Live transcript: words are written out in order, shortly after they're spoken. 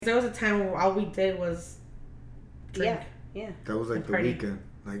There was a time where all we did was drink. Yeah. That was like the party. weekend.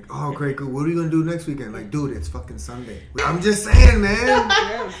 Like, oh, great, good. What are you gonna do next weekend? Like, dude, it's fucking Sunday. I'm just saying, man.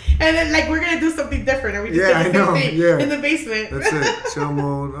 Yeah. And then, like, we're gonna do something different, and we just Yeah, did the I same know, thing yeah. in the basement. That's it. Chill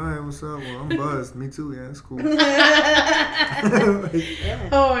mode. All right, what's up? Well, I'm buzzed. Me too. Yeah, it's cool. Like, Yeah.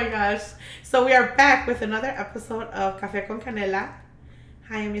 Oh my gosh! So we are back with another episode of Café con Canela.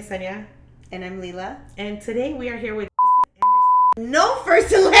 Hi, I'm Yesenia, And I'm Leela. and today we are here with. No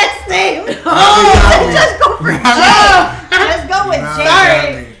first and last name. Oh, Just go for Oh, Let's go with Nah, Jay.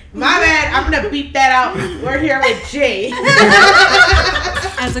 sorry, my bad. I'm gonna beep that out. We're here with Jay.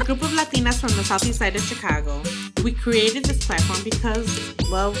 As a group of Latinas from the southeast side of Chicago, we created this platform because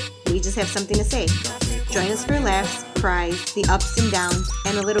Well, we just have something to say. Join us for laughs, cries, the ups and downs,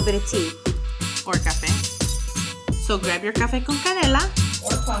 and a little bit of tea. or café. So grab your café con canela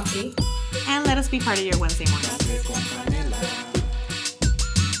Or coffee. and let us be part of your Wednesday morning.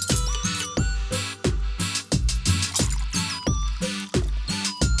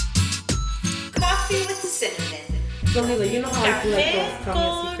 Coffee with cinnamon. So Lila, you know how I feel like girls tell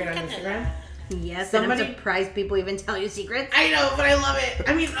me a secret on Instagram? Yes, Somebody- and I'm surprised people even tell you secrets. I know, but I love it.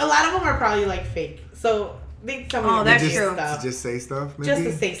 I mean, a lot of them are probably like fake. So they tell me Oh, to that's just, true. stuff, to just say stuff, maybe? just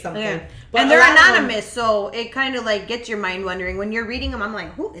to say something. Yeah. But And a they're lot of them- anonymous, so it kind of like gets your mind wondering. When you're reading them, I'm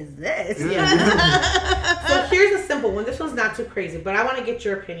like, who is this? Yeah. So here's a simple one. This one's not too crazy, but I want to get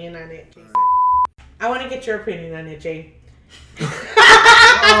your opinion on it, Jason. I want to get your opinion on it, Jay.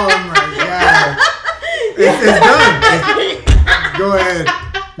 Oh my god. It's done. Go ahead.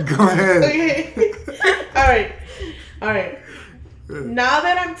 Go ahead. Okay. All right. Now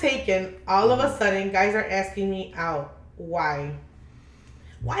that I'm taken, all of a sudden, guys are asking me out. Why?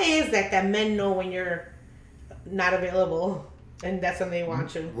 Why is that men know when you're not available, and that's when they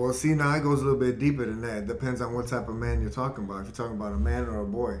want you? Well, see, now it goes a little bit deeper than that. It depends on what type of man you're talking about. If you're talking about a man or a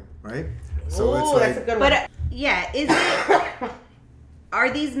boy, right? Oh, that's a good one. But yeah, is it? Are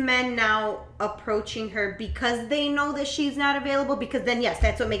these men now approaching her because they know that she's not available? Because then, yes,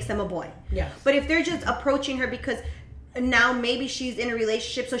 that's what makes them a boy. Yeah. But if they're just approaching her because now maybe she's in a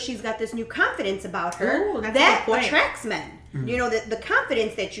relationship, so she's got this new confidence about her, Ooh, that's a that good point. attracts men. You know, the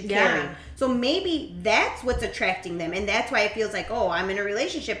confidence that you Yeah. carry. So maybe that's what's attracting them. And that's why it feels like, oh, I'm in a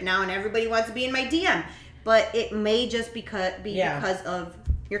relationship now and everybody wants to be in my DM. But it may just be Yeah. because of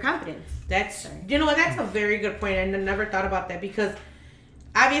your confidence. That's that's a very good point. I never thought about that because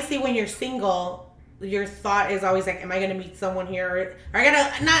obviously when you're single, your thought is always like, am I gonna meet someone here? Or I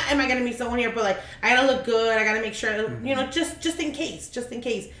gotta not am I gonna meet someone here, but like I gotta look good, I gotta make sure just in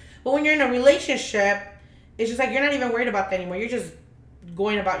case. But when you're in a relationship, it's just like you're not even worried about that anymore. You're just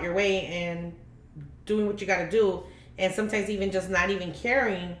going about your way and doing what you gotta do, and sometimes even just not even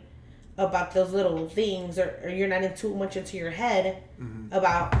caring about those little things, or you're not in too much into your head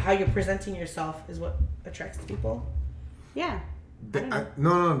about how you're presenting yourself is what attracts people. Yeah.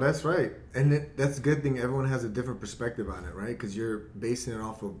 No, that's right. And that's a good thing. Everyone has a different perspective on it, right? Because you're basing it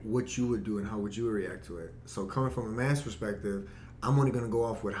off of what you would do and how would you react to it. So coming from a man's perspective, I'm only going to go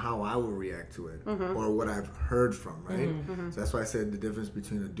off with how I would react to it or what I've heard from, right? So that's why I said the difference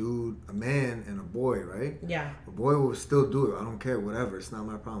between a man and a boy, right? Yeah. A boy will still do it. I don't care, whatever. It's not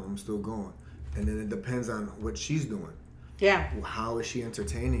my problem. I'm still going. And then it depends on what she's doing. Yeah. How is she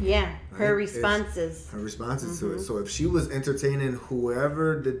entertaining? Yeah. Her right? responses. Her responses to it. So if she was entertaining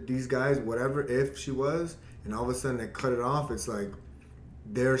whoever these guys, whatever, if she was, and all of a sudden they cut it off, it's like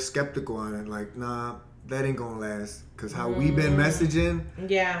they're skeptical on it. Like, nah, that ain't gonna last. Cause how we been messaging,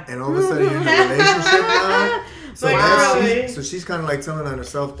 Yeah. and all of a sudden you're in a relationship now. So Like, so she's kind of like telling on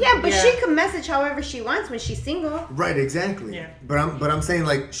herself. Yeah, but Yeah. she can message however she wants when she's single. Right, exactly. Yeah. But I'm saying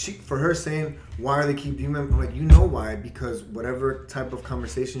like for her saying why are they keep you? I'm like, you know why? Because whatever type of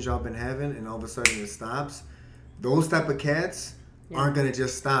conversations y'all been having, and all of a sudden it stops. Those type of cats aren't gonna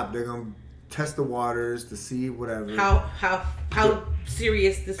just stop. They're gonna test the waters to see whatever. How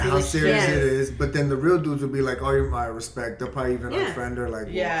serious this How relationship serious is. it is. But then the real dudes will be like, oh, you're my respect. They'll probably even Yeah. unfriend her. Like,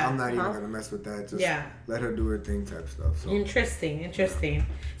 well, Yeah. I'm not even gonna mess with that. Just Yeah. let her do her thing type stuff. So. Interesting.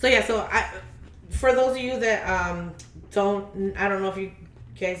 So yeah, for those of you that I don't know if you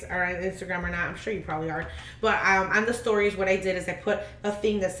guys are on Instagram or not. I'm sure you probably are. But on the stories, what I did is I put a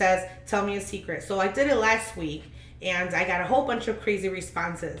thing that says, "Tell me a secret." So I did it last week, and I got a whole bunch of crazy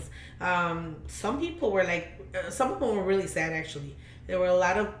responses. Some people were like, some of them were really sad actually. There were a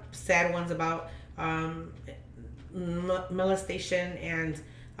lot of sad ones about molestation and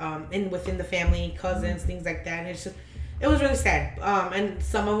within the family, cousins, things like that. And it was really sad. And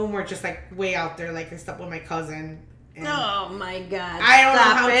some of them were just like way out there, like I slept with my cousin And Oh my God! I don't Stop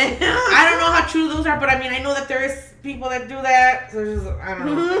know how it. I don't know how true those are, but I mean I know that there is people that do that. So just, I don't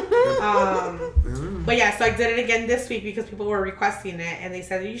know. But yeah, so I did it again this week because people were requesting it, and they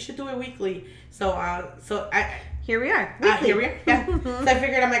said you should do it weekly. So Here we are. here we are. Yeah. So I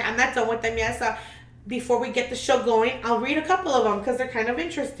figured I'm not done with them yet. So before we get the show going, I'll read a couple of them because they're kind of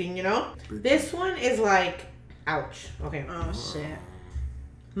interesting. You know, this one is like, ouch. Okay. Oh shit.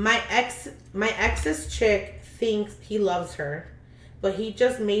 My ex's chick thinks he loves her, but he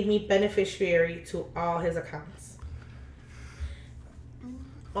just made me beneficiary to all his accounts.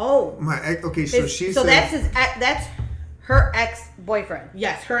 Oh. Okay, so she so says, that's her ex-boyfriend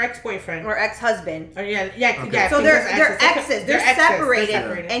Yes, her ex-boyfriend. or ex-husband. Or yeah. Okay. So they're exes. They're exes. separated, They're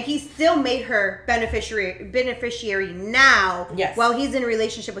separated. and he still made her beneficiary now. Yes. While he's in a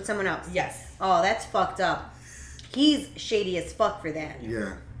relationship with someone else. Yes. Oh, that's fucked up. He's shady as fuck for that.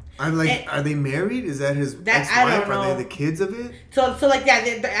 yeah. I'm like, are they married? Is that his That- ex-wife? I don't Are know. they the kids of it? So like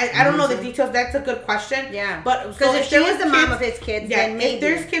yeah, I don't know the details. That's a good question. Yeah. But Because if she there was the mom kids- of his kids, yeah, then maybe. if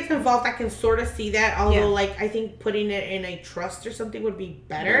there's kids involved, I can sort of see that. Although Yeah. like I think putting it in a trust or something would be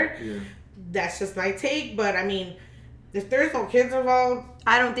better. Yeah. That's just my take. But I mean, if there's no kids involved,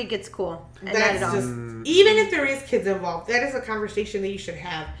 I don't think it's cool. Not that's at all. just even if there is kids involved, that is a conversation that you should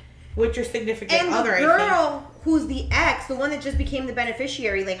have with your significant And other. the I girl who's the ex, the one that just became the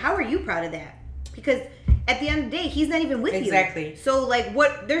beneficiary, like, how are you proud of that? Because at the end of the day, he's not even with you. Exactly. So, like,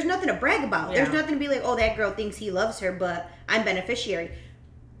 what? There's nothing to brag about. Yeah. There's nothing to be like, oh, that girl thinks he loves her, but I'm beneficiary.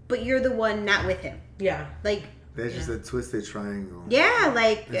 But you're the one not with him. think. Yeah. Like, That's just a twisted triangle. yeah,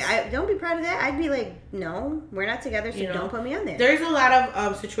 like, don't be proud of that. I'd be like, no, we're not together, so You know, don't put me on there. There's a lot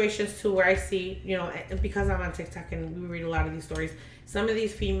of situations too where I see, you know, because I'm on TikTok and we read a lot of these stories. Some of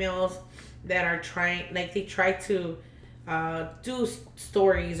these females that are trying, like they try to do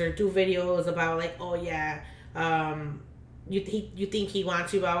stories or do videos about like, oh yeah, you think he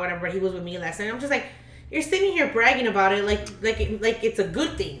wants you about whatever, he was with me last night. I'm just like, you're sitting here bragging about it like it's a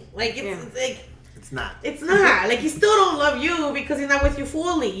good thing. Like it's like. It's not. It's not. Like, he still don't love you because he's not with you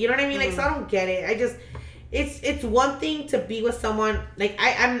fully. You know what I mean? Like, so I don't get it. I just, it's one thing to be with someone. Like,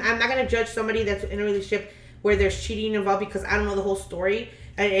 I'm not going to judge somebody that's in a relationship where there's cheating involved because I don't know the whole story.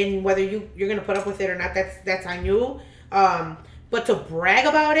 And whether you're going to put up with it or not, that's on you. But to brag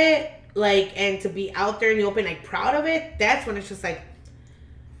about it, like, and to be out there in the open, like, proud of it, that's when it's just like,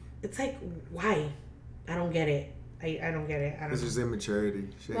 it's like, why? I don't get it. I don't get it. I don't It's know. just immaturity.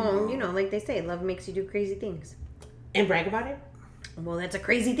 Well, you know, like they say, love makes you do crazy things. And brag about it? Well, that's a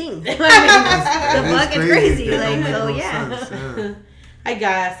crazy thing. I mean, the It is fucking crazy. That Like, don't make so no yeah. sense, yeah. I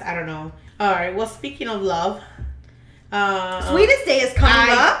guess. I don't know. All right. Well, speaking of love. Sweetest Day is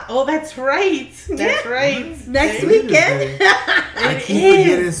coming up. Oh, that's right. That's right. Next It weekend. I keep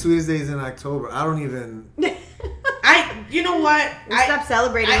forgetting Sweetest Days in October. I don't even. You know what? We stopped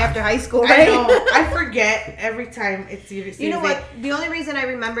celebrating after high school, I right? know. I forget every time it's you. You know what? The only reason I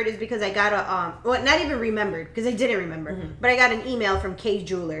remembered is because I got a well, not even remembered because I didn't remember, but I got an email from K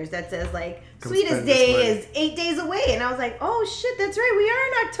Jewelers that says like Come Sweetest spend this Day money. is 8 days away, and I was like, oh shit, that's right, we are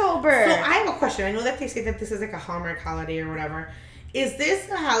in October. So I have a question. I know that they say that this is like a Hallmark holiday or whatever. Is this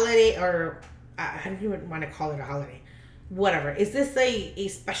a holiday or I don't even want to call it a holiday? Whatever. Is this a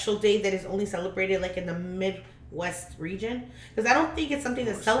special day that is only celebrated like in the Midwest region? Because I don't think it's something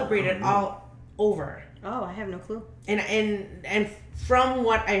that's celebrated all over. Oh, I have no clue. And from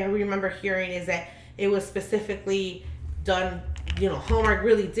what I remember hearing is that it was specifically done. You know, Hallmark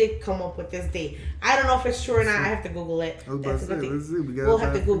really did come up with this date. I don't know if it's true or not. I have to Google it. I was about to say, let's see. We'll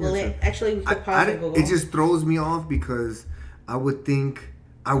have to Google it. Actually, we could pause and Google. It just throws me off because I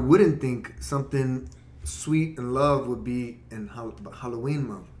wouldn't think something sweet and love would be in Halloween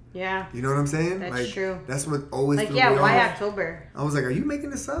month. Yeah. You know what I'm saying? That's like, true. That's what always Like, threw yeah, me why off. October? I was like, are you making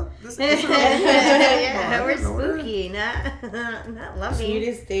this up? This Yeah, Oh, I we're didn't know that. spooky, not loving.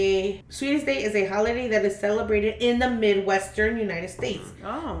 Sweetest Day. Sweetest Day is a holiday that is celebrated in the Midwestern United States,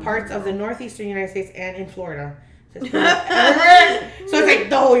 Oh. parts of the Northeastern United States, and in Florida. So it's like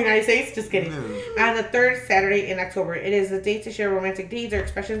the whole United States. Just kidding. On the third Saturday in October, it is a day to share romantic deeds or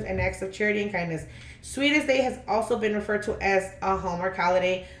expressions and acts of charity and kindness. Sweetest Day has also been referred to as a Hallmark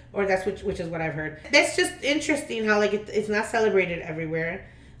holiday, or that's which is what I've heard. That's just interesting how like it's not celebrated everywhere.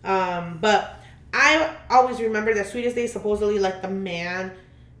 But I always remember that Sweetest Day is supposedly like the man,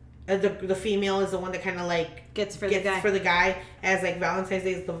 the female is the one that kind of like Gets for the guy, as like Valentine's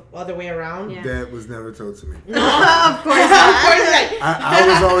Day is the other way around. Yeah. That was never told to me. Of course Of not. course, like, I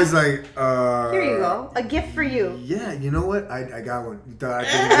was always like, Here you go. A gift for you. Yeah, you know what? I got one. You thought I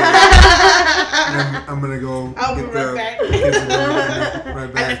didn't get it. I'm gonna go I'll be get right the back. get the- right I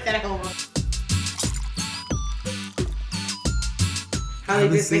back. left that at home. How I they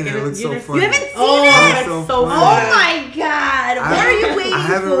haven't just seen make it. It looks so unit- funny. You haven't seen Oh, it? it's so so funny. Oh fun. my god! What are you waiting for? I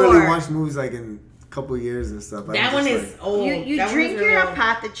haven't really watched movies like in a couple years and stuff. That I'm one just is like, old. You That one drink is your real.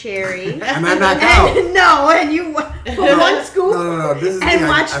 apothecary. and I knock out. And you put one scoop No. This is the and thing.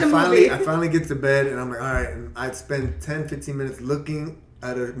 watch the movie. I finally get to bed and I'm like, all right. And I'd spend 10, 15 minutes looking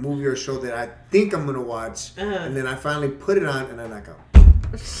at a movie or show that I think I'm gonna watch, and then I finally put it on and I knock out.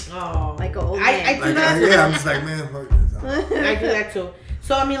 Oh, Like an old I man. do Like, that too. yeah, I'm just like, man, fuck this. I do that too.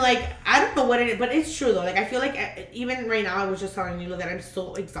 So I mean, like, I don't know what it is, but it's true though. Like, I feel like even right now, I was just telling Nilo that I'm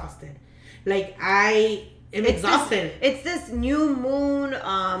so exhausted. Like, I am exhausted. It's this new moon.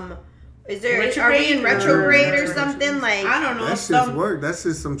 Is there are we Retrograde in retrograde or or- something? Like I don't know. That shit's work. That's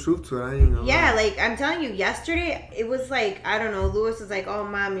just some truth to it. I ain't know. yeah, like I'm telling you, yesterday it was like I don't know. Lewis was like, "Oh,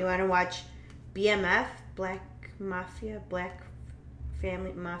 mom, you want to watch BMF, Black Mafia, Black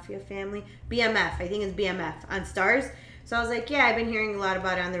Family, Mafia Family, BMF? I think it's BMF on Stars." So I was like, "Yeah, I've been hearing a lot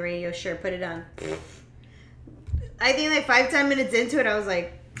about it on the radio. Sure, put it on." I think like 5-10 minutes into it, I was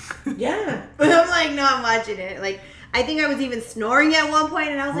like, Yeah. I'm like, no, I'm watching it. Like, I think I was even snoring at one point,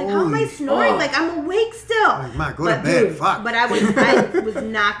 and I was like, how am I Holy snoring? fuck. Like, I'm awake still. Like, Ma, go to But, bed. dude, Fuck. But I was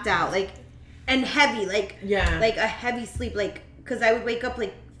knocked out, like, and heavy, like, Yeah. like a heavy sleep, like, because I would wake up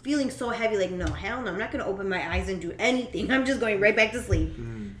like feeling so heavy, like, no, hell no, I'm not gonna open my eyes and do anything. I'm just going right back to sleep.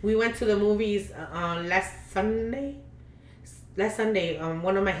 We went to the movies last Sunday.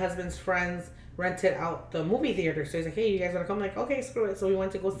 One of my husband's friends rented out the movie theater, so he's like, "Hey, you guys want to come?" I'm like, "Okay, screw it." So we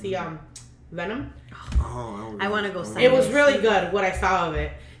went to go see Venom. Oh, I wanna go see It was really good. What I saw of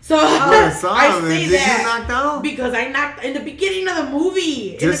it. So I saw I it. say Did that you knock out? because I knocked in the beginning of the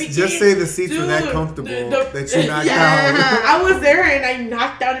movie. Just say the seats were that comfortable that you knocked out. I was there and I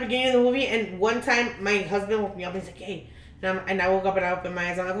knocked out at the beginning of the movie. And one time, my husband woke me up and he's like, "Hey," and I woke up and I opened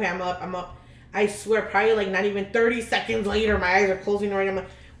my eyes. I'm like, "Okay, I'm up." I swear, probably like not even 30 seconds later, my eyes are closing already. I'm like,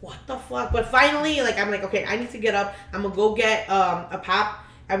 "What the fuck?" But finally, like, I'm like, "Okay, I need to get up. I'm gonna go get a pop."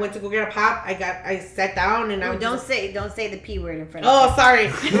 I went to go get a pop. I sat down and I Ooh, was don't say the P word in front of Oh, sorry.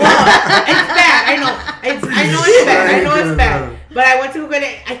 Well, it's bad. I know it's bad. But I went to go get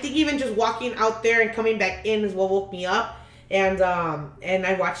it. I think even just walking out there and coming back in is what woke me up. And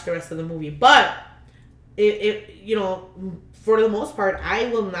I watched the rest of the movie. But it for the most part, I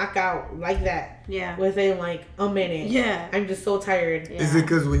will knock out like that. Yeah. Within like a minute. Yeah. I'm just so tired. Yeah. Is it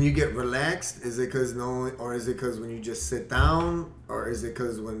because when you get relaxed? Is it because or is it because when you just sit down? Or is it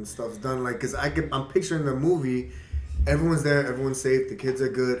because when stuff's done? Like, because I'm picturing the movie, everyone's there, everyone's safe, the kids are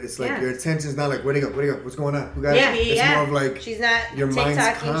good. It's like your attention's not like, where'd he go? What's going on? Who got Yeah, it? It's yeah. more of like, She's not your mind's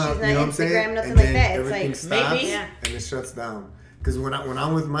TikToking, calm, she's not you know what I'm saying? Instagram, nothing And like then that. It's everything like stops maybe. Yeah. and it shuts down. Because when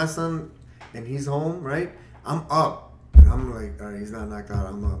I'm with my son and he's home, right, I'm up. And I'm like, all right, he's not knocked out,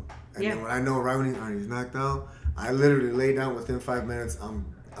 I'm up. And then when I know right when he's knocked out, I literally lay down within 5 minutes, I'm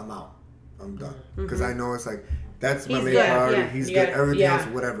out. I'm done. Because I know it's like, that's my He's main good, priority. yeah. He's You good. gotta- Everything yeah. else,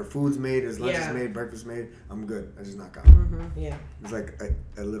 whatever. Food's made, his lunch Yeah. is made, breakfast made, I'm good. I just knock out. Yeah. It's like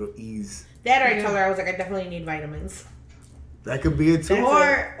a little ease. That or I told her I was like, I definitely need vitamins. That could be it too.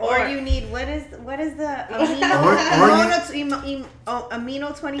 Or you need what is the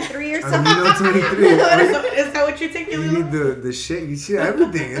amino 23 or something? Amino 23. Is that what you're taking? You Lulu? need the shake. You see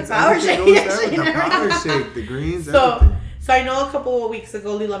everything. It's Power everything shake, goes there. yeah, The power shake, the greens, So everything. I know a couple of weeks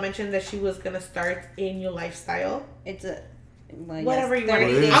ago, Lila mentioned that she was gonna start a new lifestyle. It's a Whatever you want.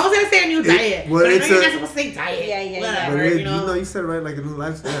 30 Well, days. I was gonna say a new diet, well, but I know it's you're a- not supposed to say diet. Yeah. Whatever, But you know. you said right, like a new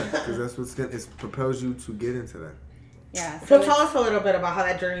lifestyle, because that's what's gonna propels you to get into that. Yeah. So tell us a little bit about how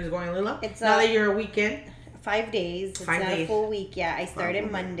that journey is going, Lila. It's now that you're a weekend. 5 days. It's 5 not days. a full week. Yeah, I started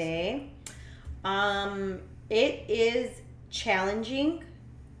 5 Monday. It is challenging.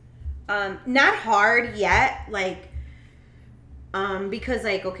 Not hard yet, like because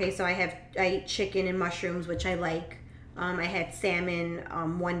like okay, so I eat chicken and mushrooms, which I like. I had salmon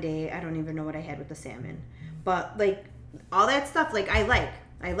one day. I don't even know what I had with the salmon. But like all that stuff like I like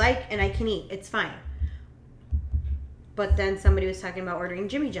and I can eat. It's fine. But then somebody was talking about ordering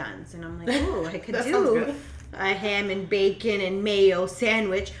Jimmy John's, and I'm like, oh, I could That sounds do good. a ham and bacon and mayo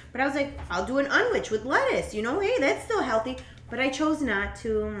sandwich. But I was like, I'll do an unwich with lettuce. You know, hey, that's still healthy. But I chose not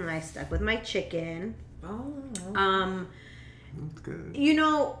to. And I stuck with my chicken. Oh. That's good. You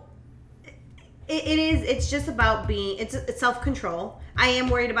know, it's just about it's self-control. I am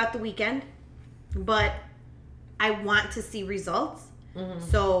worried about the weekend, but I want to see results.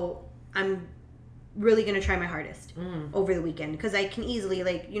 So I'm really going to try my hardest over the weekend, because I can easily,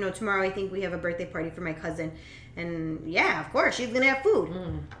 like, you know, tomorrow I think we have a birthday party for my cousin, and yeah, of course she's going to have food.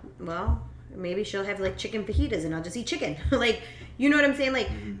 Well, maybe she'll have like chicken fajitas and I'll just eat chicken. Like, you know what I'm saying? Like,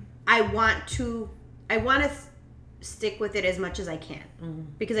 I want to stick with it as much as I can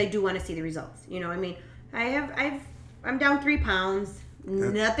because I do want to see the results. You know, I mean, I'm down 3 pounds.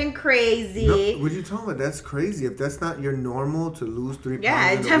 Nothing crazy. No, would you tell me that's crazy? If that's not your normal to lose 3 pounds,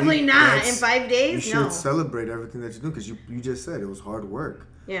 yeah, in a definitely week, not in 5 days. You should celebrate everything that you do because you just said it was hard work.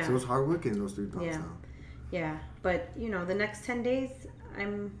 Yeah, so it was hard work getting those 3 pounds down. Yeah, but you know, the next 10 days,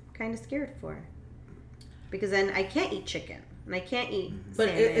 I'm kind of scared for, because then I can't eat chicken and I can't eat. But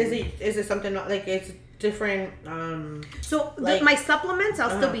salmon. is it something like it's different? So like, my supplements,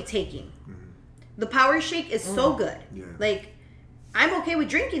 I'll still be taking. The Power Shake is so good. Yeah. Like, I'm okay with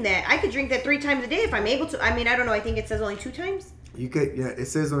drinking that. I could drink that 3 times a day if I'm able to. I mean, I don't know. I think it says only 2 times. You could, yeah. It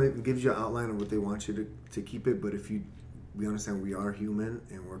says only, it gives you an outline of what they want you to keep it. But we understand we are human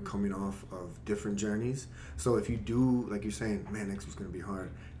and we're coming off of different journeys. So if you do, like you're saying, man, next week's gonna be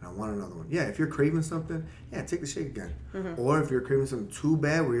hard, and I want another one. Yeah, if you're craving something, yeah, take the shake again. Or if you're craving something too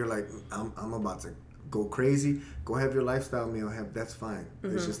bad, where you're like, I'm about to go crazy, go have your lifestyle meal. That's fine.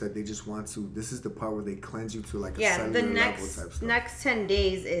 It's just that they just want to. This is the part where they cleanse you to like a cellular the level type stuff. next 10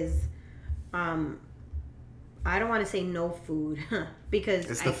 days is, I don't want to say no food because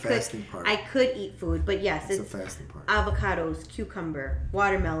It's the fasting part. I could eat food, but yes, It's it's the fasting part. avocados, cucumber,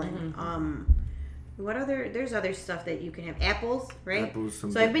 watermelon. What other? There's other stuff that you can have. Apples, right? Apples,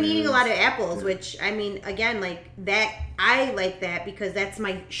 some so I've been eating a lot of berries. apples, Yeah. which I mean, again, like that. I like that because that's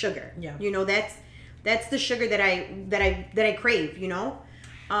my sugar. Yeah. You know, that's the sugar that I crave. You know.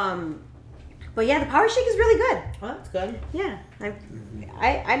 But yeah, the Power Shake is really good. Well, that's good. Yeah,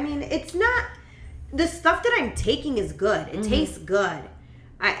 I mean, it's not, the stuff that I'm taking is good. It tastes good.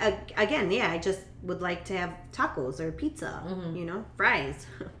 I just would like to have tacos or pizza, you know, fries,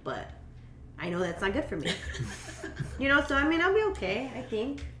 but I know that's not good for me. You know, so I mean, I'll be okay, I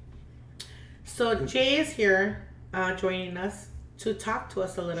think. So Jay is here, joining us to talk to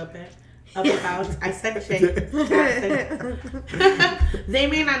us a little bit about. I said Jay. They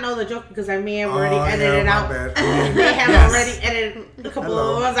may not know the joke because I may have already edited it out. They have already edited a couple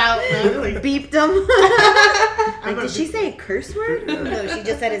of us out. Like, Beeped them. Like, did she say a curse word? No, she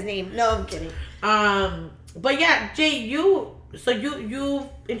just said his name. No, I'm kidding. but yeah, Jay, you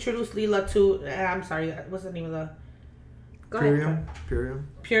introduced Leela to. I'm sorry, what's the name of the? Go ahead. Purium.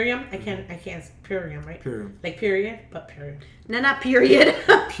 Purium. I can't. Purium, right? Purium. Like period, but period. No, not period.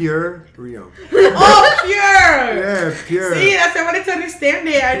 Purium. Oh, pure. Yeah, pure. See, that's I wanted to understand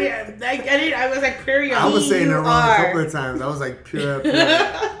it. I was like period. I was saying it wrong a P-U-R. couple of times. I was like pure.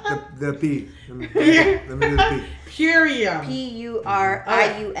 The P. Let me do the P. Purium.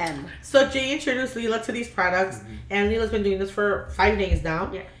 Purium. So Jay introduced Leela to these products, and Leela's been doing this for 5 days now.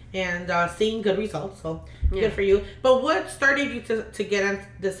 Yeah. And seeing good results, so good for you. But what started you to get on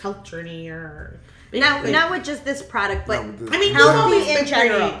this health journey, or Not with just this product, but I mean, healthy you've always in been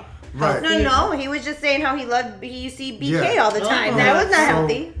general. Right. No, he was just saying how he used to eat BK Yeah. all the time. Oh. That was not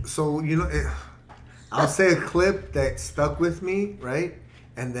healthy. So you know, I'll say a clip that stuck with me, right?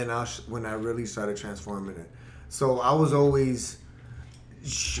 And then when I really started transforming it. So I was always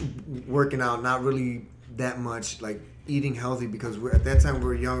working out, not really that much, like eating healthy, because at that time we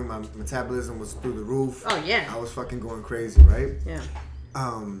were young. My metabolism was through the roof. Oh yeah. I was fucking going crazy, right? Yeah.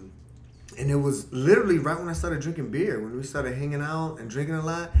 And it was literally right when I started drinking beer, when we started hanging out and drinking a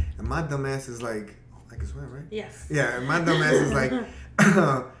lot, and my dumb ass is like, I can swear, right? Yes. Yeah, and my dumb ass is like,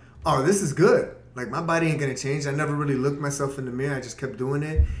 oh, this is good. Like, my body ain't gonna change. I never really looked myself in the mirror. I just kept doing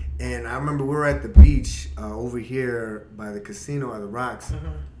it. And I remember we were at the beach over here by the casino at the Rocks.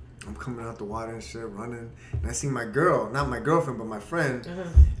 I'm coming out the water and shit, running. And I see my girl, not my girlfriend, but my friend.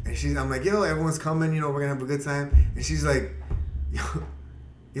 And I'm like, yo, everyone's coming, you know, we're gonna have a good time. And she's like,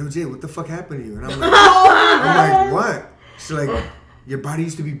 yo, Jay, what the fuck happened to you? And I'm like, what? She's like, your body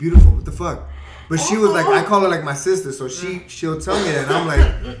used to be beautiful. What the fuck? But she was like, I call her like my sister, so she'll tell me that. And I'm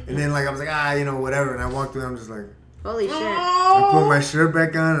like, and then like I was like, you know, whatever. And I walked through, I'm just like, Holy shit. I put my shirt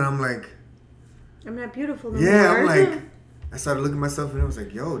back on, and I'm like, I'm not beautiful no yeah, more. I'm like, I started looking at myself, and I was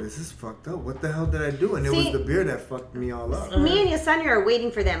like, yo, this is fucked up. What the hell did I do? And it was See, the beer that fucked me all up. Me and Yesenia are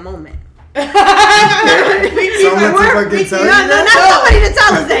waiting for that moment. Someone to fucking tell you No, that? not somebody to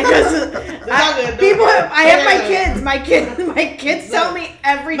tell us that, because People, I have my kids tell me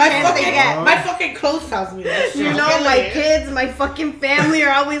every chance they get. My fucking clothes tells me that shit. You know, my kids, my fucking family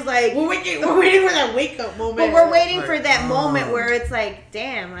are always like, we're waiting for that wake up moment. but we're waiting for that moment where it's like,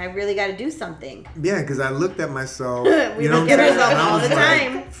 damn, I really got to do something. Yeah, because I looked at myself. We you know look what I'm at saying? ourselves And I all was the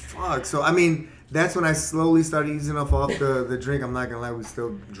like, time. fuck. So, I mean, that's when I slowly started easing off the drink. I'm not going to lie, we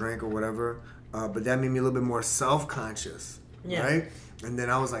still drank or whatever. But that made me a little bit more self-conscious, right? And then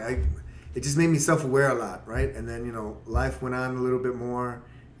I was like, it just made me self-aware a lot, right? And then, you know, life went on a little bit more.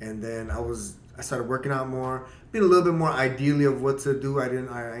 And then I was I started working out more, being a little bit more ideally of what to do. I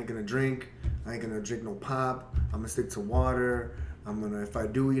ain't gonna drink. I ain't gonna drink no pop. I'm gonna stick to water. If I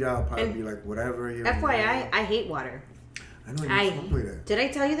do eat out, I'll probably be like whatever. Here FYI, I hate water. I know you told me that. Did I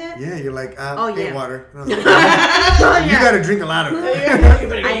tell you that? Yeah, you're like, hate water. Like, you gotta drink a lot of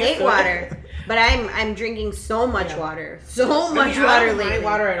it. I hate water. But I'm drinking so much water. So much water I don't lately. mind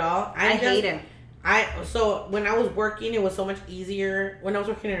water at all. I hate it. So when I was working, it was so much easier when I was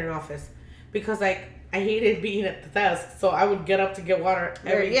working in an office because like I hated being at the desk, so I would get up to get water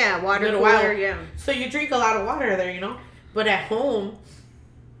every water little cooler, while. yeah. So you drink a lot of water there, you know. But at home,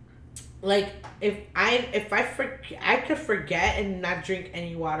 like I could forget and not drink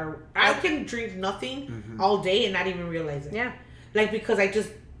any water. I can drink nothing all day and not even realize it. Yeah. Like because I just.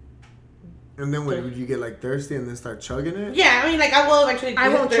 And then would you get like thirsty and then start chugging it? Yeah, I mean, like I will eventually. I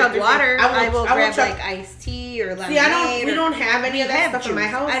won't chug water. I will grab chug, like iced tea or lemonade. See, we don't have any of that stuff in my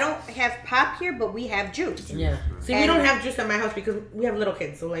house. I don't have pop here, but we have juice. Yeah. See, we don't have juice in my house because we have little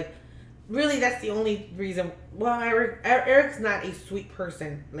kids. So like, really, that's the only reason. Well, Eric's not a sweet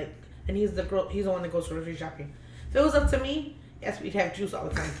person. Like, and he's the one that goes grocery shopping. If it was up to me, yes, we'd have juice all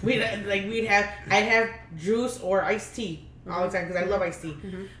the time. I'd have juice or iced tea all the time because I love iced tea.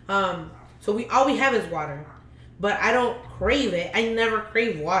 So all we have is water, but I don't crave it. I never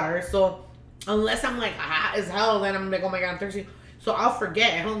crave water. So unless I'm like hot as hell, then I'm like, oh my God, I'm thirsty. So I'll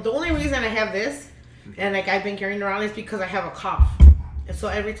forget at home. The only reason I have this and like I've been carrying around is because I have a cough. And so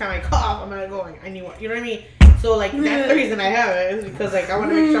every time I cough, I'm like, oh, I need water. You know what I mean? So like that's the reason I have it is because like I want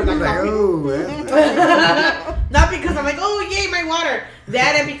to make sure I'm not coughing. Not because I'm like, oh yay, my water.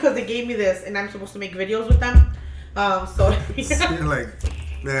 That and because they gave me this and I'm supposed to make videos with them. So you're like.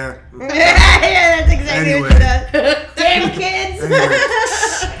 Yeah. Yeah, that's exactly what she does. Damn kids.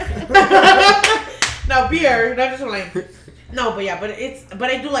 No beer, not just like. No,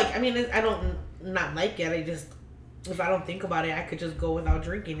 but I do like. I mean, I don't not like it. I just if I don't think about it, I could just go without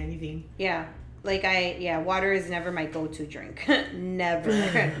drinking anything. Yeah, like water is never my go-to drink.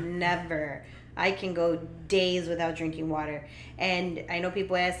 Never. I can go days without drinking water. And I know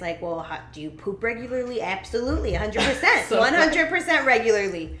people ask, like, well, do you poop regularly? Absolutely, 100%. 100%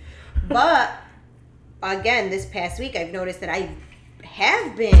 regularly. But, again, this past week, I've noticed that I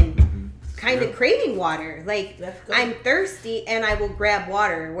have been kind of craving water. Like, I'm thirsty, and I will grab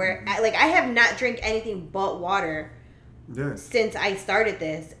water. Where, I have not drank anything but water since I started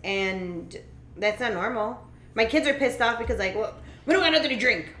this. And that's not normal. My kids are pissed off because, like, well, we don't got nothing to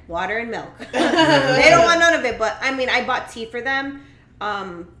drink. Water and milk. They don't want none of it. But, I mean, I bought tea for them.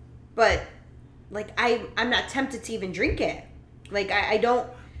 But, like, I'm not tempted to even drink it. Like, I don't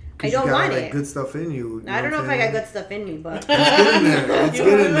want it. Good stuff in you. I don't know if I got good stuff in me, but. It's good in there. It's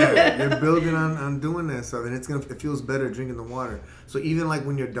good in there. You're building on doing that stuff. And it feels better drinking the water. So even, like,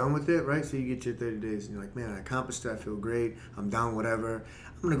 when you're done with it, right? So you get your 30 days and you're like, man, I accomplished it. I feel great. I'm down, whatever.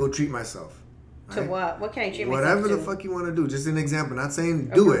 I'm going to go treat myself. Right? To what? What can I treat myself Whatever to? the fuck you want to do. Just an example. Not saying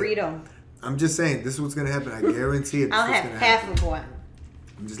do it. A burrito. I'm just saying this is what's going to happen. I guarantee it. I'll have half of one.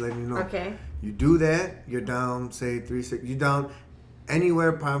 I'm just letting you know. Okay. You do that, you're down, say 3-6. You're down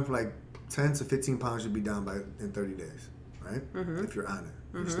anywhere probably for like 10 to 15 pounds you'll be down in 30 days, right? If you're on it.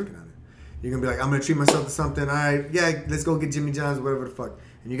 If you're sticking on it. You're going to be like, I'm going to treat myself to something. All right, yeah, let's go get Jimmy John's, whatever the fuck.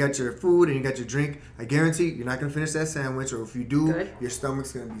 And you got your food and you got your drink. I guarantee you're not going to finish that sandwich. Or if you do, your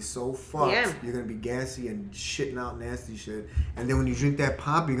stomach's going to be so fucked. Yeah. You're going to be gassy and shitting out nasty shit. And then when you drink that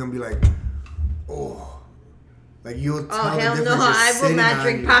pop, you're going to be like, oh. Like you'll tell the difference. No, I will not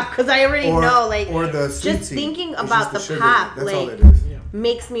drink pop because I already know. Like, or the sweet just tea. thinking about the pop, like,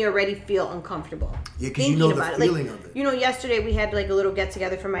 makes me already feel uncomfortable. Yeah, because you know the feeling of it. You know, yesterday we had like a little get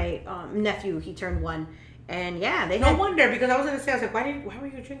together for my nephew. He turned 1, and yeah, they. No wonder, because I was gonna say, I was like, why were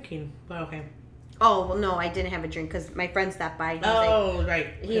you drinking? But okay. Oh well, no, I didn't have a drink because my friend stopped by.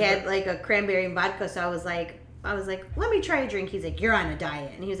 Right. He had like a cranberry and vodka, so I was like, let me try a drink. He's like, you're on a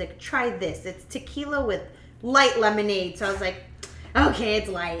diet, and he was like, try this. It's tequila with light lemonade. So I was like, okay, it's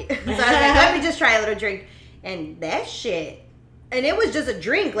light. So I was like, let me just try a little drink. And that shit, and it was just a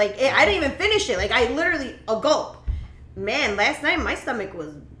drink. Like, I didn't even finish it. Like, I literally, a gulp. Man, last night my stomach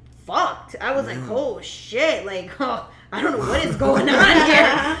was fucked. I was like, oh shit. Like, I don't know what is going on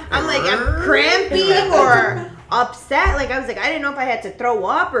here. I'm like, I'm cramping or upset. Like, I was like, I didn't know if I had to throw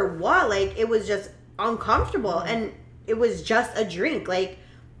up or what. Like, it was just uncomfortable. And it was just a drink. Like,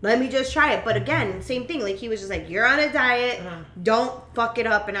 let me just try it. But again, same thing. Like, he was just like, you're on a diet. Don't fuck it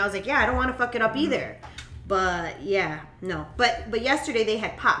up. And I was like, yeah, I don't want to fuck it up either. But, yeah, no. But yesterday they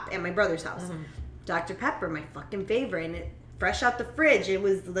had pop at my brother's house. Dr. Pepper, my fucking favorite. And it fresh out the fridge. It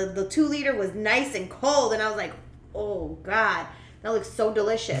was, the 2-liter was nice and cold. And I was like, oh, God. that looks so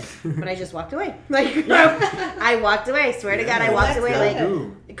delicious. But I just walked away. Like, I walked away. I swear to God, I walked away.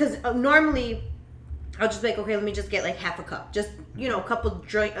 Like, because normally I'll just be like, okay, let me just get like half a cup. Just, you know, a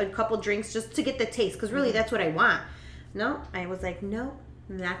couple drinks just to get the taste. Because really, that's what I want. No, I was like, no,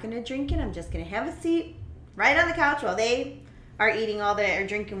 I'm not going to drink it. I'm just going to have a seat right on the couch while they are eating all that or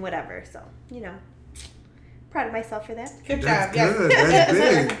drinking whatever. So, you know, proud of myself for that. Good That's job. good. Yes.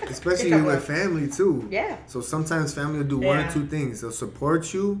 That's big. Especially Good job, with family, too. Yeah. So sometimes family will do one Yeah. or two things. They'll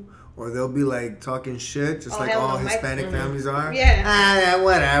support you, or they'll be like talking shit, just Oh, like hell all no. Hispanic families are. Yeah. Yeah,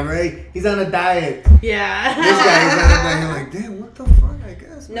 whatever. He's on a diet. Yeah. This guy's on a diet. You're like, damn, what the fuck, I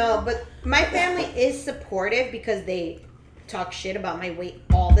guess. No, but my family is supportive because they talk shit about my weight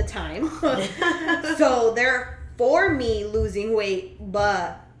all the time. So they're for me losing weight,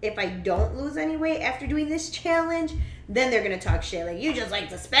 but if I don't lose any weight after doing this challenge, then they're gonna talk shit like, you just like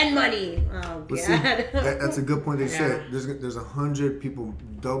to spend money. Oh But God. see, that's a good point they Yeah. said. There's 100 people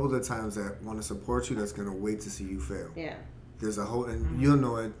double the times that want to support you that's gonna wait to see you fail. Yeah. There's a whole, and you'll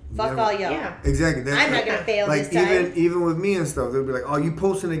know it. Fuck all y'all. Yeah. Exactly. That's I'm not gonna fail like this time. even with me and stuff, they'll be like, "Oh, you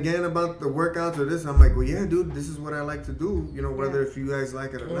posting again about the workouts or this?" I'm like, "Well, yeah, dude, this is what I like to do. You know, whether if you guys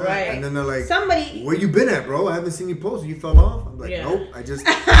like it or not." Right. And then they're like, Somebody. "Where you been at, bro? I haven't seen you post. You fell off." I'm like, Yeah. "Nope, I just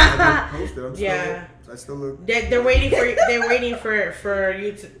haven't posted. I'm still, Yeah. I still look." They're waiting for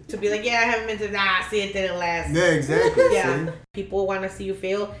you to be like, yeah, I haven't been to see it didn't last. Yeah, exactly. Yeah. See? People want to see you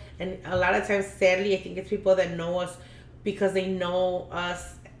fail, and a lot of times, sadly, I think it's people that know us because they know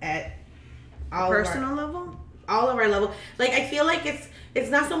us at all Personal level? all of our level. Like, I feel like it's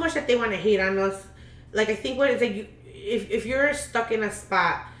not so much that they want to hate on us. Like, I think what it's like, if you're stuck in a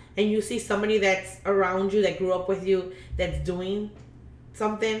spot and you see somebody that's around you that grew up with you that's doing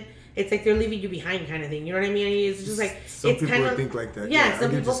something, it's like they're leaving you behind, kind of thing. You know what I mean? It's just like Some it's people kind of think like that. Yeah, Yeah, I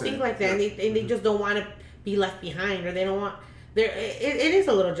some get people what you're think saying. like that, Yeah. and they just don't want to be left behind, or they don't want. It is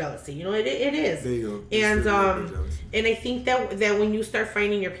a little jealousy, you know. It is. There you go. And It's really jealous. and I think that when you start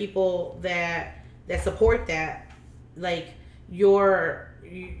finding your people that support that, like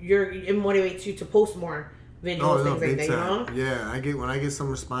it motivates you to post more videos, things like that, you know. Yeah, when I get some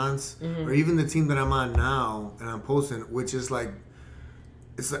response, Mm-hmm. or even the team that I'm on now and I'm posting, which is like,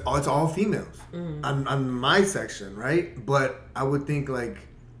 it's all females. Mm-hmm. I'm my section, right? But I would think like,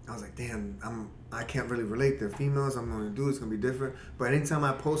 I was like, damn, I can't really relate. They're females. I'm going to do it's going to be different. But anytime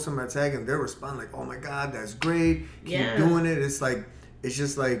I post them, I tag them, they'll respond like, oh my God, that's great. Keep doing it. It's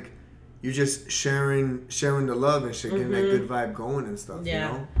just like you're just sharing the love and shit, getting that good vibe going and stuff.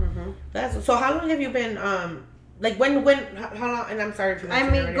 Yeah. You know? Mm-hmm. That's so. How long have you been? Like when? How long? And I'm sorry if you. I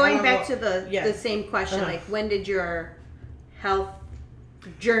mentioned mean, already. going How back long to the same question, Uh-huh. like when did your health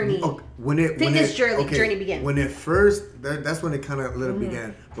journey, Fitness journey began? When it first, that's when it kind of little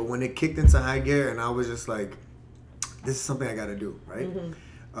began. But when it kicked into high gear, and I was just like, this is something I got to do, right?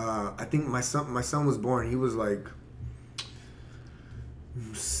 I think my son was born. He was like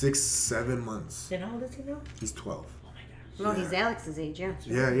 6-7 months. And how old is he now? He's 12. Oh my gosh. Well, he's Alex's age, yeah.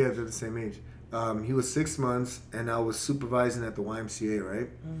 Yeah, they're the same age. He was 6 months, and I was supervising at the YMCA,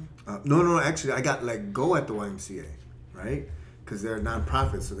 right? No, actually, I got let go at the YMCA, right? Because they're a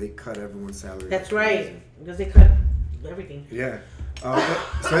nonprofit, so they cut everyone's salary. That's right. Because they cut everything. Yeah.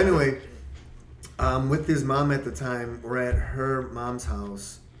 So anyway, with his mom at the time, we're at her mom's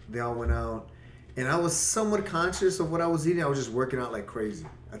house. They all went out, and I was somewhat conscious of what I was eating. I was just working out like crazy.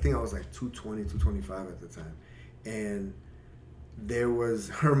 I think I was like 220, 225 at the time, and there was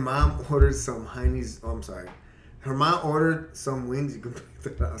her mom ordered some Heine's. Oh, I'm sorry. Her mom ordered some wings. You can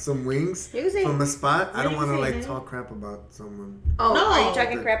put that out. Some wings You can say- from a spot. I don't you want to say, like man. talk crap about someone. Oh, No. are you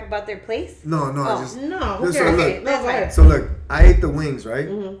talking crap about their place? No, I Oh, just No. No, Okay. so look, Okay. No, go ahead. So look, I ate the wings, right?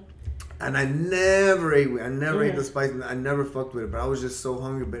 Mm-hmm. And I never ate. I never ate the spice. I never fucked with it. But I was just so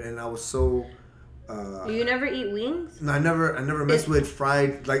hungry. And I was so. You never eat wings? No, I never messed with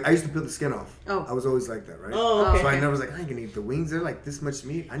fried. Like I used to peel the skin off. Oh. I was always like that, right? Oh, okay. So I never was like, I ain't gonna eat the wings. They're like this much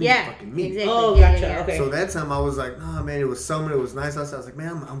meat. I need Yeah, fucking meat. exactly. Oh, Yeah, gotcha. yeah, yeah. Okay. So that time I was like, nah, man, it was summer. It was nice outside. I was like,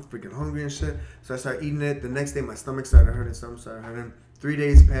 man, I'm freaking hungry and shit. So I started eating it. The next day, my stomach started hurting. 3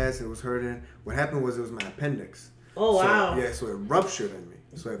 days passed. It was hurting. What happened was it was my appendix. Oh, So, wow. yeah, so it ruptured in me.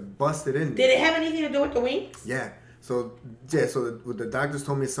 So it busted in me. Did it have anything to do with the wings? Yeah. So what the doctors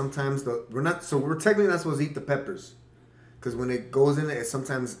told me sometimes we're technically not supposed to eat the peppers, because when it goes in it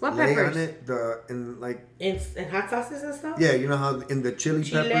sometimes What lay peppers? on it In hot sauces and stuff? you know how in the chili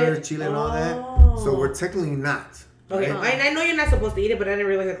Chile? pepper, chili and all that. Oh. So we're technically not. Okay. Right? I know you're not supposed to eat it, but I didn't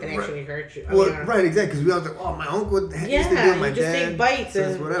realize that actually hurt you. Well, right, exactly. Because we all like, oh, my uncle used to do it. My you just dad. take bites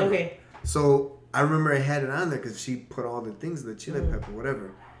says and whatever. okay. So I remember I had it on there because she put all the things, the chili pepper,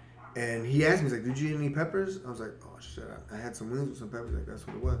 whatever. And he asked me, he's like, did you eat any peppers? I was like, oh shit, I had some wings with some peppers. Like, that's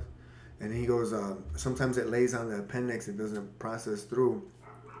what it was. And he goes, sometimes it lays on the appendix, it doesn't process through.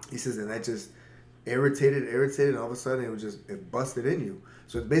 He says, and that just irritated, and all of a sudden it busted in you.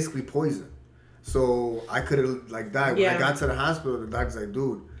 So it's basically poison. So I could have like died. When I got to the hospital, the doctor's like,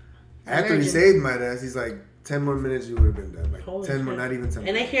 dude, after he saved my ass, he's like, 10 more minutes, you would have been dead. Like, holy 10 shit. more, not even 10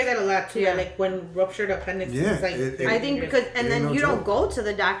 And I hear that a lot too. Yeah. Like when ruptured appendix is like... I think because... And then no you joke. don't go to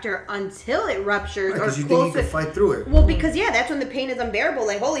the doctor until it ruptures or Because you close think you can fight through it. Well, because, yeah, that's when the pain is unbearable.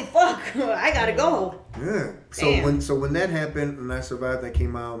 Like, holy fuck, I gotta go. Yeah. So when that happened and I survived, I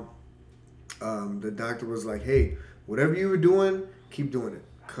came out, the doctor was like, hey, whatever you were doing, keep doing it.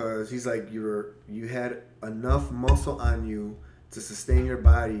 Because he's like, you had enough muscle on you to sustain your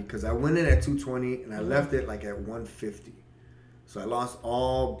body. Because I went in at 220 and I left it like at 150. So I lost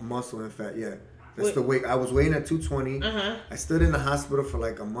all muscle and fat. Yeah. That's the weight. I was weighing at 220. I stood in the hospital for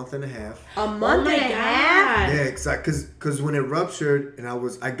like a month and a half. A month and a half? Yeah, exactly. Because when it ruptured and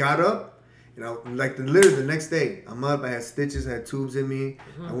I got up, literally the next day, I'm up. I had stitches, I had tubes in me.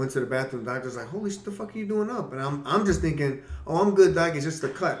 I went to the bathroom. The doctor's like, "Holy shit, the fuck are you doing up?" And I'm just thinking, "Oh, I'm good, doc. It's just a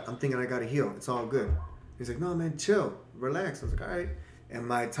cut." I'm thinking I gotta heal. It's all good. He's like, "No, man, chill, relax." I was like, "All right." And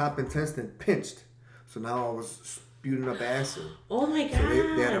my top intestine pinched, so now I was spewing up acid. Oh my god!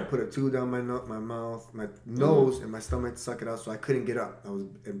 So they had to put a tube down my mouth, my nose, and my stomach to suck it out, so I couldn't get up. I was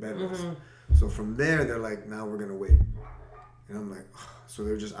in bed rest. So from there, they're like, "Now we're gonna wait." And I'm like, ugh. So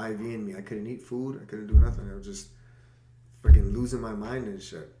they were just IVing me. I couldn't eat food. I couldn't do nothing. I was just freaking losing my mind and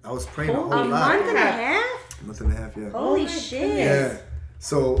shit. I was praying a whole lot. A month and a half? A month and a half, yeah. Holy shit. Yeah.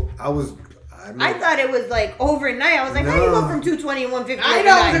 So I was... I thought it was like overnight. I was like, how do you go from 220 and 150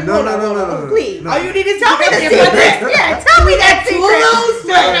 I know. No. Please. No. All you need is tell me the secret. Yeah, tell me that secret.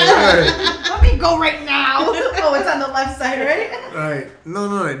 Right. Let me go right now. Oh, it's on the left side, right? Right.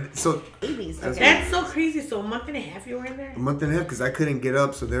 No. So... Babies. That's so crazy. So a month and a half you were in there? A month and a half because I couldn't get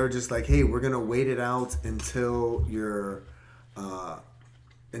up. So they were just like, hey, we're going to wait it out until your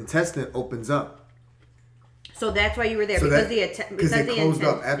intestine opens up. So that's why you were there, So because because it closed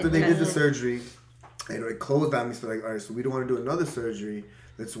up. After they did the intestine. surgery, and it closed on me. So like, all right, so we don't want to do another surgery.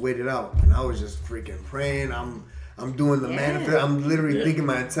 Let's wait it out. And I was just freaking praying. I'm doing the manifest. I'm literally thinking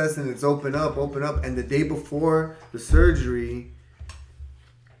my intestine is open up. And the day before the surgery,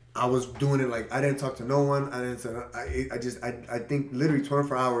 I was doing it like I didn't talk to no one. I didn't say. I think literally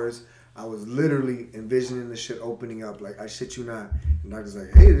 24 hours. I was literally envisioning the shit opening up. Like, I shit you not. And the doctor's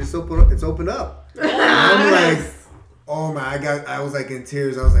like, hey, it's open up. And I'm like, oh my, I was like in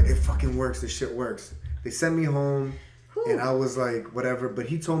tears. I was like, it fucking works. This shit works. They sent me home and I was like, whatever. But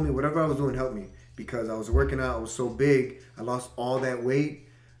he told me whatever I was doing helped me because I was working out. I was so big. I lost all that weight.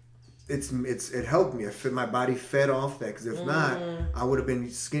 It helped me. My body fed off that because if not, I would have been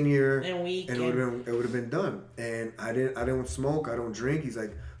skinnier and weak, and it would have been done. And I didn't smoke. I don't drink. He's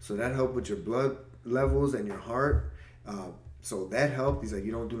like, so that helped with your blood levels and your heart. So that helped. He's like,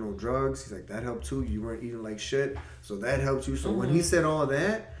 you don't do no drugs. He's like, that helped too. You weren't eating like shit. So that helped you. So when he said all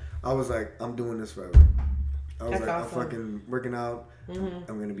that, I was like, I'm doing this forever. I was I'm fucking working out. I'm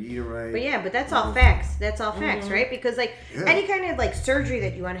going to be eating right. But that's all facts. That's all facts, right? Because any kind of like surgery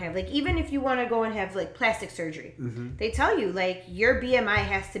that you want to have, like even if you want to go and have like plastic surgery, they tell you like your BMI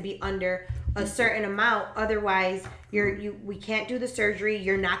has to be under a certain amount, otherwise we can't do the surgery.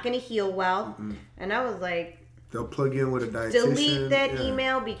 You're not going to heal well. And I was like, they'll plug you in with a dietitian. Delete that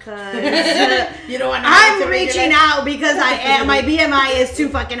email because you don't want. I'm reaching out because my BMI is too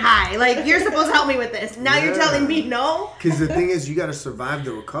fucking high. Like, you're supposed to help me with this. Now you're telling me no. Because the thing is, you got to survive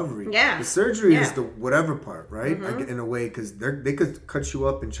the recovery. Yeah. The surgery is the whatever part, right? In a way, because they could cut you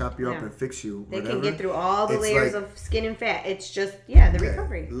up and chop you up and fix you. They whatever. can get through all the layers of skin and fat. It's just the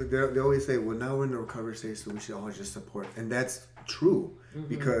recovery. They always say, well, now we're in the recovery stage, so we should always just support. And that's true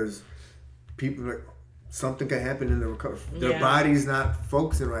because people something can happen in the recovery. Their body's not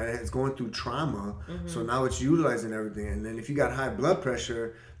focusing right. It's going through trauma. So now it's utilizing everything. And then if you got high blood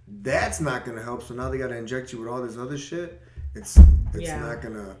pressure, that's not going to help. So now they got to inject you with all this other shit. It's just not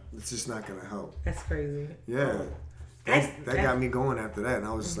going to help. That's crazy. Yeah. That got me going after that. And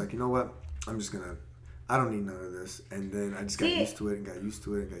I was just like, you know what? I'm just going to, I don't need none of this. And then I just got used to it and got used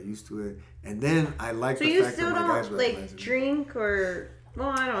to it and got used to it. And then I like the fact that my guys So you still don't like drink or... Well,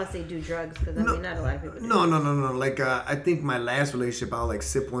 I don't want to say do drugs because I mean not a lot of people do. No. Like I think my last relationship, I'll like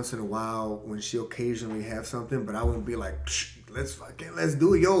sip once in a while when she occasionally have something, but I won't be like, let's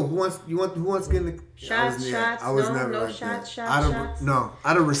do it, yo. Who wants to get in the shots? I was never no like shots. that.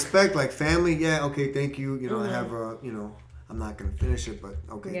 Out of respect, like family. Yeah, okay, thank you. You know, I have a, I'm not gonna finish it, but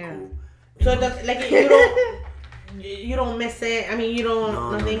okay, cool. So like you don't. you don't miss it. I mean, you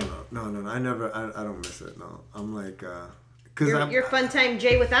don't nothing. No. I never. I don't miss it. No, I'm like, Your fun time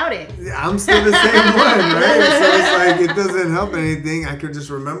Jay without it. I'm still the same one, right? So it's like it doesn't help anything. I could just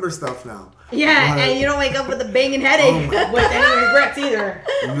remember stuff now. Yeah, and you don't wake up with a banging headache with any regrets either.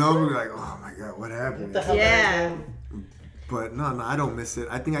 We're like, oh my god, what happened? Yeah. But no, I don't miss it.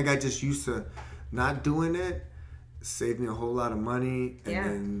 I think I got just used to not doing it. Saved me a whole lot of money, and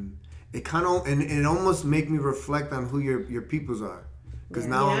then it kind of and it almost make me reflect on who your peoples are. Because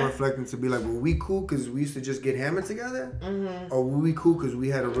now I'm reflecting to be like, were we cool because we used to just get hammered together, or were we cool because we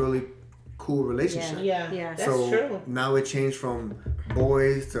had a really cool relationship? Yeah. That's so true. Now it changed from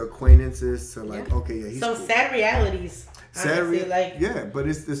boys to acquaintances to like, okay, yeah, he's so cool. sad realities. But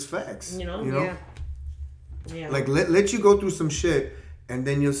it's facts. You know. Yeah. Like let you go through some shit, and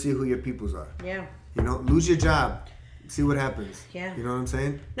then you'll see who your peoples are. Yeah. Lose your job, see what happens. Yeah. You know what I'm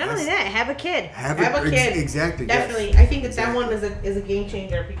saying? Not only that, have a kid. Have a kid. Exactly. Definitely. Yes. I think that one is a game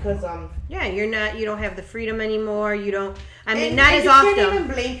changer because you don't have the freedom anymore. You don't. I mean, not as you often. You can't even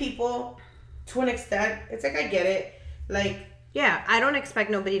blame people to an extent. It's like I get it. Like I don't expect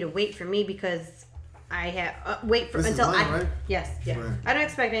nobody to wait for me because I have wait for this until is mine, I right? yes Right. I don't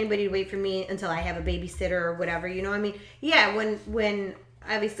expect anybody to wait for me until I have a babysitter or whatever. You know what I mean? Yeah. When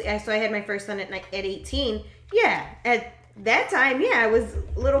obviously I had my first son at 18. Yeah. At that time, I was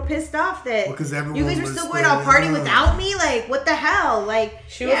a little pissed off that you guys were still going out partying without me. Like, what the hell? Like,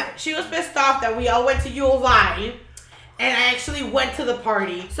 she was pissed off that we all went to U of I, and I actually went to the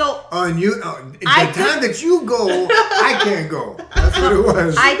party. So the time that you go, I can't go. That's what it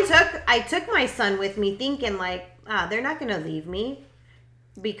was. I took my son with me, thinking like, they're not gonna leave me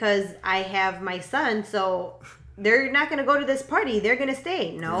because I have my son, so. They're not going to go to this party. They're going to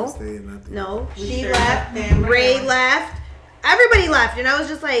stay. No. She left. Ray left. Everybody left. And I was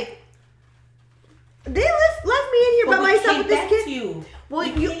just like, they left me in here by myself with this kid. Well,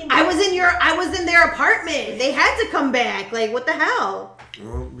 I was in their apartment. They had to come back. Like, what the hell?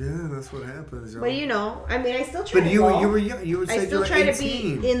 Well, yeah, that's what happens. But I mean, I still try to go. But you were young. You said you were 18. I still try to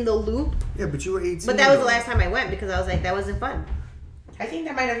be in the loop. Yeah, but you were 18. But that was the last time I went because I was like, that wasn't fun. I think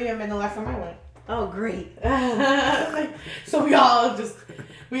that might have even been the last time I went. Oh, great. So we all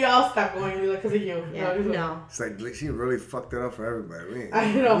stopped going because of you. Yeah, no. It's like she really fucked it up for everybody.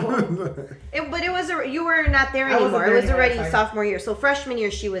 I know. You were not there anymore. It was already sophomore year. So freshman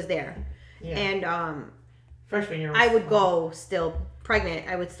year she was there. Yeah. And freshman year I would go still pregnant.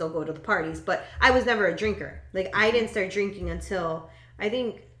 I would still go to the parties, but I was never a drinker. Like I didn't start drinking until I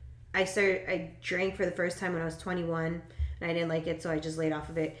think I drank for the first time when I was 21 and I didn't like it, so I just laid off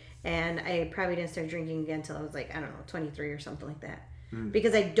of it. And I probably didn't start drinking again until I was like, I don't know, 23 or something like that.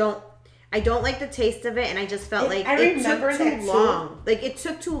 Because I don't like the taste of it, and I just felt like it took too long. Like it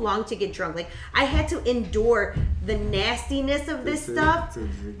took too long to get drunk. Like I had to endure the nastiness of this stuff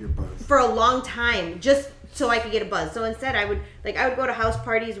for a long time just so I could get a buzz. So instead, I would go to house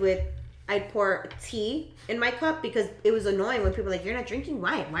parties I'd pour tea in my cup because it was annoying when people were like, you're not drinking?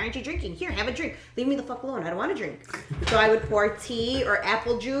 Why? Why aren't you drinking? Here, have a drink. Leave me the fuck alone. I don't want to drink. So I would pour tea or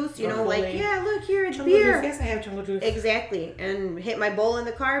apple juice, like, yeah, look, here, it's beer. Juice. Yes, I have jungle juice. Exactly. And hit my bowl in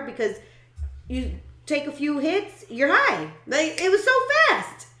the car because you take a few hits, you're high. Like, it was so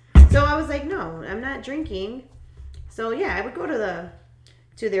fast. So I was like, no, I'm not drinking. So, yeah, I would go to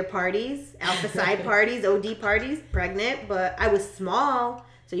their parties, Alpha Side parties, OD parties, pregnant, but I was small.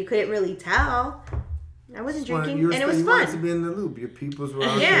 So you couldn't really tell. I wasn't drinking, and it was fun. You wanted to be in the loop. Your peoples were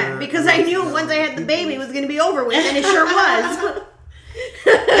out there. Yeah, because I knew once I had the baby, it was going to be over with, and it sure was.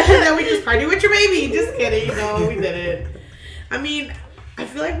 And then we just partied with your baby. Just kidding. No, we didn't. I mean, I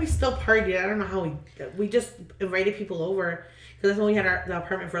feel like we still partied. I don't know how we just invited people over because that's when we had the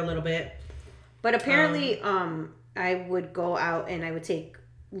apartment for a little bit. But apparently, I would go out and I would take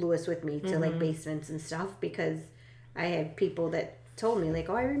Lewis with me to like basements and stuff because I had people that told me like,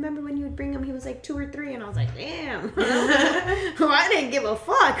 oh, I remember when you would bring him, he was like 2 or 3, and I was like, damn. Well, I didn't give a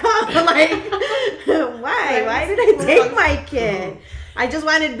fuck, huh? Like, why did I take my kid? I just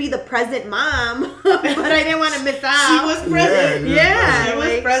wanted to be the present mom, but I didn't want to miss out. She was present. Yeah, she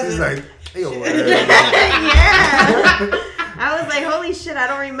was present. She's like, yeah. I was like, holy shit, I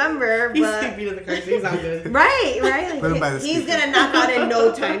don't remember. But... He's sleeping in the car, so he's all good. Right. Like, he's going to knock out in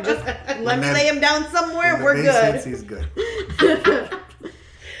no time. Just let me lay him down somewhere. We're good. He's good.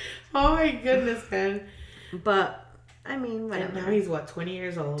 Oh my goodness, man. But, I mean, whatever. And now he's 20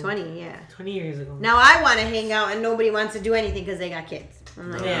 years old? 20, yeah. 20 years ago. Now I want to hang out and nobody wants to do anything because they got kids.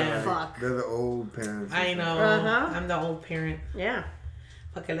 I'm like, yeah. Fuck. They're the old parents. I know. I'm the old parent. Yeah.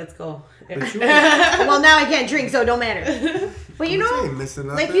 Okay, let's go. Well, now I can't drink, so it don't matter. But you know,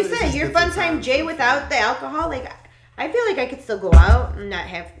 like you said, your fun time Jay without the alcohol, like I feel like I could still go out and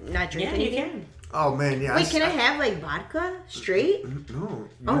not drink Yeah, anything. you can. Oh man, yeah. Wait, can I have like vodka straight? No,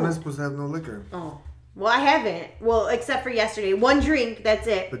 you're not supposed to have no liquor. Oh. Well, I haven't. Well, except for yesterday. One drink, that's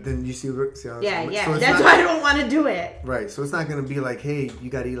it. But then you see how Yeah. So it's That's not, why I don't want to do it. right. So it's not gonna be like, hey, you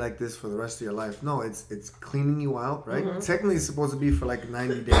gotta eat like this for the rest of your life. No, it's cleaning you out, right? Technically, it's supposed to be for like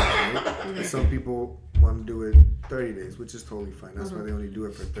 90 days, right? Some people want to do it 30 days, which is totally fine. That's why they only do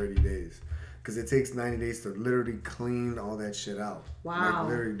it for 30 days. Because it takes 90 days to literally clean all that shit out. Wow. Like,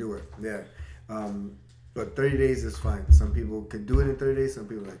 literally do it. Yeah. But 30 days is fine. Some people could do it in 30 days. Some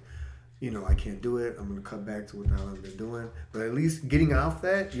people are like, I can't do it. I'm going to cut back to what the hell I've been doing. But at least getting off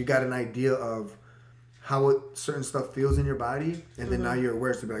that, you got an idea of how certain stuff feels in your body. And then now you're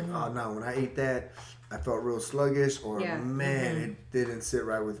aware to be like, oh, no, when I ate that, I felt real sluggish. Or, man, it didn't sit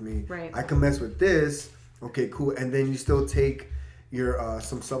right with me. Right. I can mess with this. Okay, cool. And then you still take your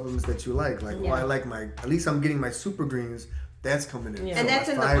some supplements that you like. Like, I like at least I'm getting my super greens. That's coming in. Yeah. So And that's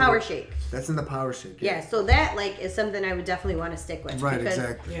in the fiber, power shake. That's in the power shake. Yeah, so that is something I would definitely want to stick with. Right, because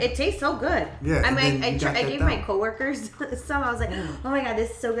exactly. It tastes so good. Yeah. I mean, I got that gave down. my coworkers some. I was like, oh my god,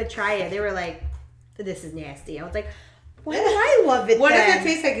 this is so good. Try it. They were like, this is nasty. I was like, why do I love it? What then? does it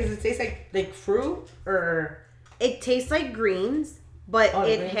taste like? Does it taste like fruit or? It tastes like greens, but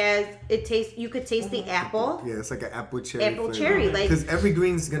greens. You could taste the apple. Yeah, it's like an apple cherry. Apple cherry, like because every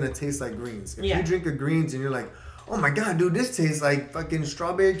green's gonna taste like greens. If you drink a greens and you're like, oh my god, dude, this tastes like fucking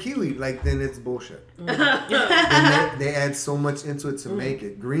strawberry kiwi, like then it's bullshit. Then they add so much into it to make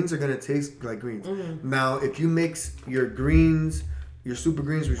it. Greens are gonna taste like greens. Now, if you mix your greens, your super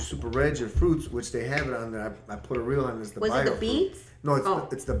greens with your super reds, your fruits, which they have it on there, I put a reel on this. Was it the beets? No,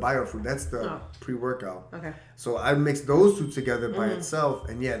 it's the biofruit. That's the pre-workout. Okay. So I mixed those two together by itself,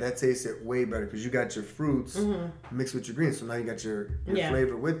 and that tastes it way better because you got your fruits mixed with your greens. So now you got your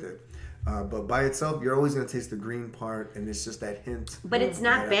flavor with it. But by itself, you're always gonna taste the green part, and it's just that hint. But it's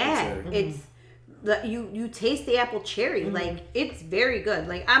not bad. It's you taste the apple cherry. Like it's very good.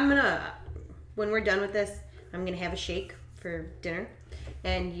 Like when we're done with this, I'm gonna have a shake for dinner.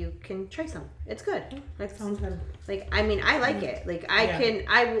 And you can try some. It's good. That sounds good. Like, I mean, I like it. Like,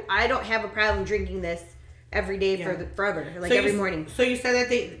 I don't have a problem drinking this every day forever. Like, every morning. So you said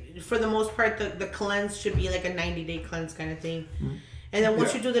that for the most part, the cleanse should be like a 90-day cleanse kind of thing. Mm-hmm. And then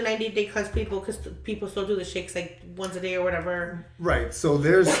once you do the 90-day cleanse, because people still do the shakes like once a day or whatever. Right. So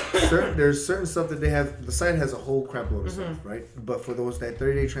there's certain stuff that they have. The site has a whole crap load of stuff, right? But for that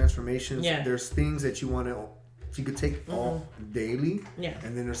 30-day transformations, there's things that you want to. So you could take all daily,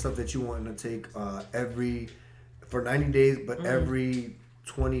 and then there's stuff that you want to take for 90 days, but every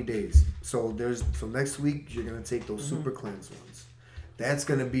 20 days. So next week you're gonna take those super cleanse ones. That's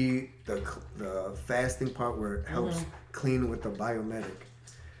gonna be the fasting part where it helps clean with the biometric.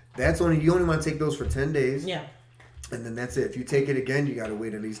 You only want to take those for 10 days. Yeah. And then that's it. If you take it again, you got to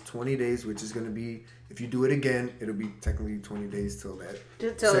wait at least 20 days, which is going to be, if you do it again, it'll be technically 20 days till that.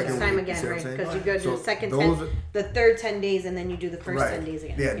 Till next time again, right? Because you go to the second the third 10 days, and then you do the first 10 days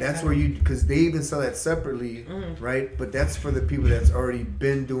again. Yeah, that's where because they even sell that separately, right? But that's for the people that's already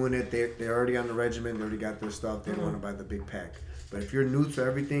been doing it. They're already on the regimen. They already got their stuff. They don't want to buy the big pack. But if you're new to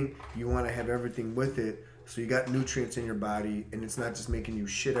everything, you want to have everything with it. So you got nutrients in your body, and it's not just making you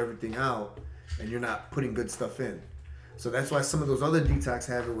shit everything out, and you're not putting good stuff in. So that's why some of those other detox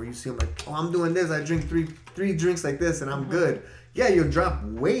have it where you see them like, oh, I'm doing this. I drink three drinks like this, and I'm good. Yeah, you'll drop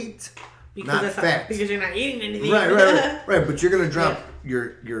weight, not fat. Because you're not eating anything. Right. But you're gonna drop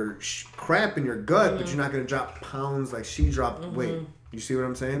your crap in your gut, but you're not gonna drop pounds like she dropped weight. You see what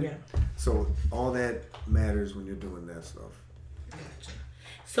I'm saying? Yeah. So all that matters when you're doing that stuff. Gotcha.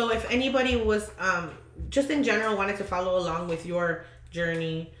 So if anybody was just in general wanted to follow along with your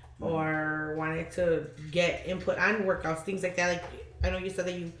journey, or wanted to get input on workouts, things like that. Like I know you said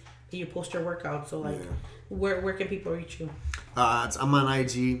that you post your workouts, so like where can people reach you? I'm on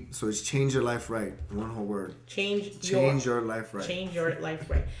IG, so it's Change Your Life Right. One whole word. Change your life right. Change your life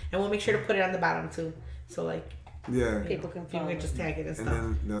right, and we'll make sure to put it on the bottom too. So like people can follow. You can just tag it and stuff.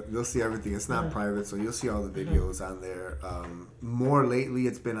 And then they'll see everything. It's not private, so you'll see all the videos on there. More lately,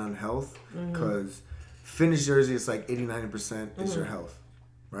 it's been on health because Fitness Jersey, it's like 80-90% is your health.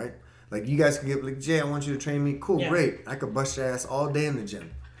 Right? Like you guys can get like, Jay, I want you to train me. Cool, great. I could bust your ass all day in the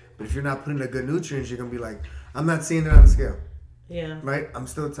gym. But if you're not putting the good nutrients, you're gonna be like, I'm not seeing it on the scale. Yeah. Right? I'm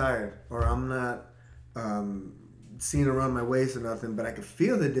still tired. Or I'm not seeing it around my waist or nothing, but I can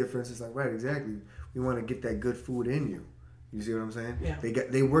feel the difference. It's like, right, exactly. We want to get that good food in you. You see what I'm saying? Yeah.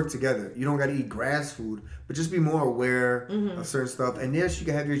 They work together. You don't gotta eat grass food, but just be more aware of certain stuff. And yes, you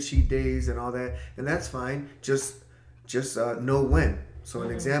can have your cheat days and all that, and that's fine. Just know when. So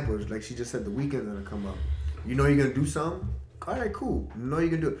an example is like she just said, the weekend's gonna come up. You know you're gonna do something. All right, cool. You know you're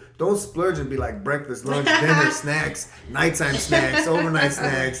gonna do it. Don't splurge and be like breakfast, lunch, dinner, snacks, nighttime snacks, overnight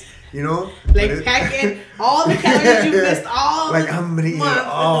snacks. You know, like packing all the calories you missed all. Like I'm gonna eat it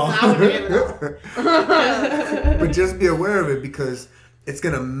all. But just be aware of it because it's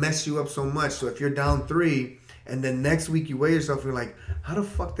gonna mess you up so much. So if you're down 3, and then next week you weigh yourself, and you're like, how the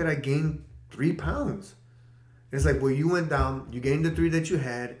fuck did I gain 3 pounds? It's like, well, you went down, you gained the 3 that you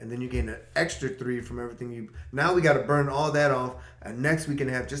had, and then you gained an extra 3 from everything you. Now we got to burn all that off, and next week and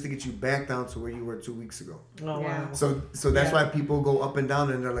a half just to get you back down to where you were 2 weeks ago. Oh wow! So that's why people go up and down,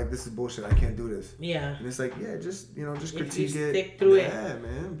 and they're like, "This is bullshit. I can't do this." Yeah. And it's like, yeah, just critique if you it. Stick through it. Yeah,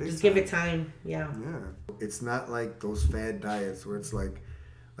 man. Just give it time. Yeah. Yeah. It's not like those fad diets where it's like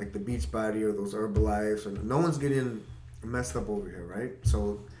the Beachbody or those Herbalife, or no one's getting messed up over here, right?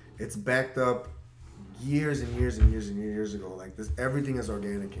 So it's backed up. Years and years and years and years ago, like this, everything is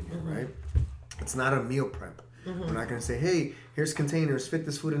organic in here, right? It's not a meal prep. We're not gonna say, "Hey, here's containers, fit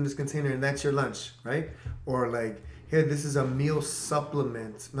this food in this container, and that's your lunch," right? Or like, "Here, this is a meal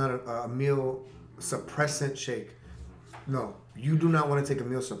supplement, not a meal suppressant shake." No, you do not want to take a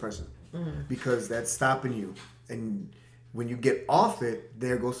meal suppressant because that's stopping you. And when you get off it,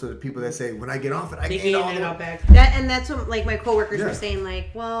 there goes to the people that say, when I get off it, I gain all the back. That's what like my coworkers were saying, like,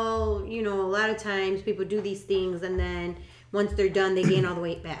 well, you know, a lot of times people do these things and then once they're done, they gain all the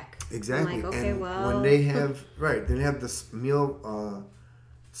weight back. Exactly. I'm like, okay, and well, when they have then they have this meal,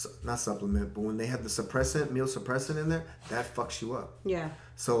 not supplement, but when they have the meal suppressant in there, that fucks you up. Yeah.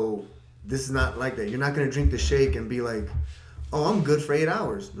 So this is not like that. You're not gonna drink the shake and be like, oh, I'm good for 8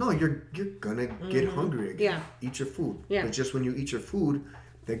 hours. No, you're gonna get hungry again. Yeah. Eat your food. Yeah. But just when you eat your food,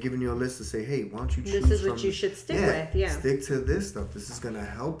 they're giving you a list to say, hey, why don't you choose this is what you should stick with. Yeah. Stick to this stuff. This is gonna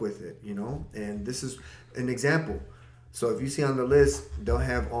help with it, you know? And this is an example. So if you see on the list, they'll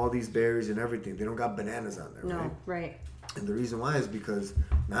have all these berries and everything. They don't got bananas on there, right? No, right. And the reason why is because,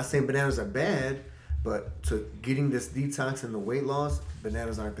 not saying bananas are bad, but to getting this detox and the weight loss,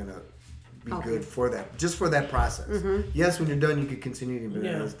 bananas aren't gonna be good for that, just for that process. Yes, when you're done, you can continue eating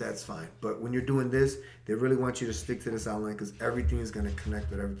bananas. That's fine. But when you're doing this, they really want you to stick to this outline because everything is going to connect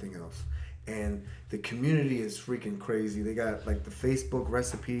with everything else. And the community is freaking crazy. They got like the Facebook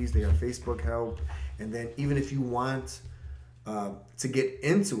recipes, they got Facebook help, and then even if you want to get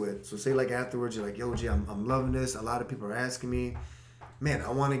into it, so say like afterwards you're like, yo, G, I'm loving this. A lot of people are asking me, man,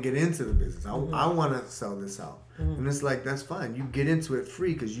 I want to get into the business. I want to sell this out. And it's like, that's fine. You get into it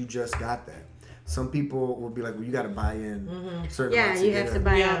free because you just got that. Some people will be like, well, you got to buy in certain amounts you have to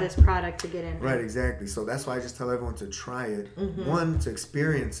buy all this product to get in. Right, exactly. So that's why I just tell everyone to try it. One, to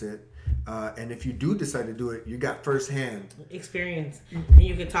experience it. And if you do decide to do it, you got firsthand experience. And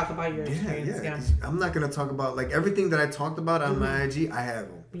you can talk about your experience. Yeah. I'm not going to talk about, like, everything that I talked about on my IG, I have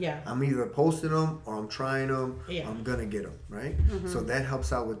them. Yeah. I'm either posting them or I'm trying them. Yeah. I'm going to get them, right? So that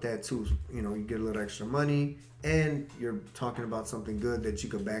helps out with that too. You know, you get a little extra money and you're talking about something good that you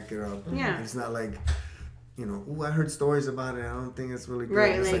can back it up. Yeah. And it's not like, you know, ooh, I heard stories about it. I don't think it's really good.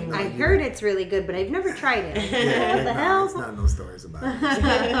 Right, it's like, no, I heard it's really good, but I've never tried it. What the hell? It's not no stories about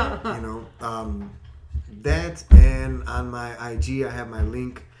it. You know, that, and on my IG, I have my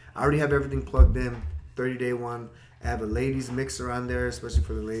link. I already have everything plugged in, 30-day one. I have a ladies mixer on there, especially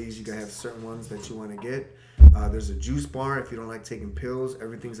for the ladies. You gotta have certain ones that you want to get. There's a juice bar if you don't like taking pills.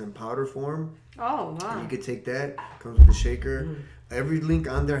 Everything's in powder form. Oh, wow. And you could take that. Comes with the shaker. Every link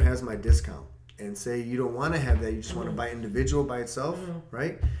on there has my discount. And say you don't want to have that, you just want to buy individual by itself,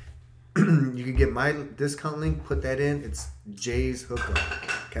 right? You can get my discount link, put that in. It's Jay's Hookup,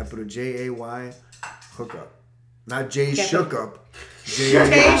 capital Jay Hookup, not Jay's Shook Up.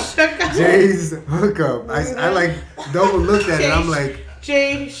 Jay's Hookup. I like double looked at it. I'm like,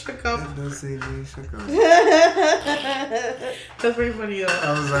 Jay Shook Up. That does say Jay Shook Up. That's pretty funny though.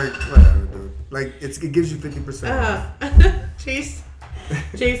 I was like, whatever, dude. Like it gives you 50%.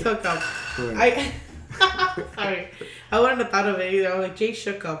 Jay's Hookup. Sorry. I wouldn't have thought of it either. I was like, Jay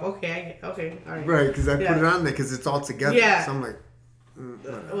Shook Up. Okay, all right. Right, because I put it on there because it's all together. Yeah. So I'm like,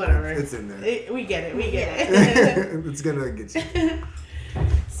 whatever. It's in there. We get it. It's gonna get you.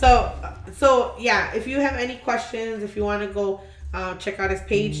 So yeah, if you have any questions, if you want to go check out his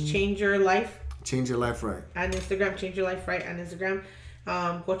page, Change Your Life. Change Your Life Right. On Instagram, Change Your Life Right on Instagram.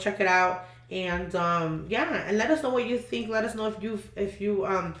 Go check it out. And and let us know what you think. Let us know if you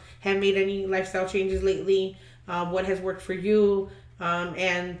have made any lifestyle changes lately. What has worked for you,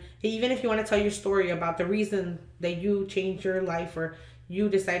 and even if you want to tell your story about the reason that you changed your life or you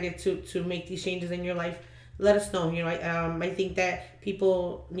decided to make these changes in your life, let us know. You know, I think that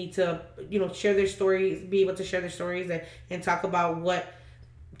people need to share their stories, be able to share their stories and talk about what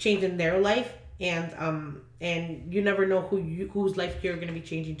changed in their life. and you never know whose life you're going to be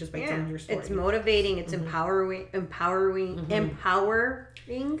changing just by telling your story. It's motivating. It's empowering. Yes.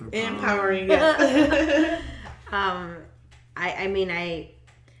 I mean,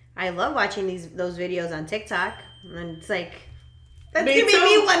 I love watching those videos on TikTok, and it's like, that's gonna be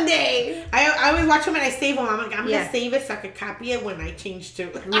me one day. I always watch them and I save them. I'm like, I'm gonna save it so I can copy it when I change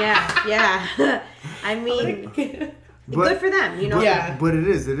to. Yeah. I mean, good for them, you know. Yeah. But it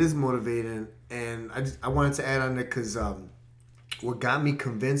is motivating, and I wanted to add on it because what got me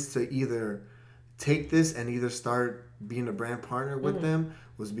convinced to either take this and either start being a brand partner with them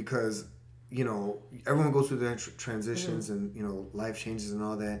was because, you know, everyone goes through their transitions and, you know, life changes and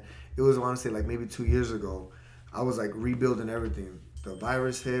all that. It was, I want to say, like maybe 2 years ago, I was like rebuilding everything. The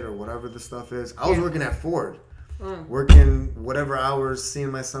virus hit or whatever the stuff is. I was working at Ford, working whatever hours,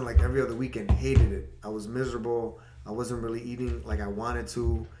 seeing my son like every other weekend. Hated it. I was miserable. I wasn't really eating like I wanted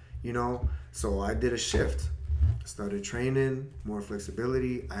to, you know. So I did a shift. Started training, more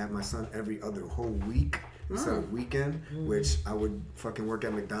flexibility. I have my son every other whole week instead of weekend, which I would fucking work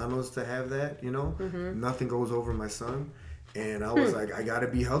at McDonald's to have that, you know. Nothing goes over my son. And I was like, I gotta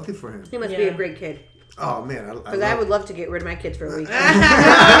be healthy for him. He must be a great kid. Oh man, because I would love to get rid of my kids for a week. I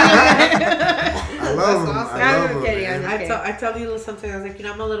love him. Awesome. I love him. I tell you something. I was like, you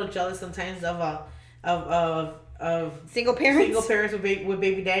know, I'm a little jealous sometimes of single parents with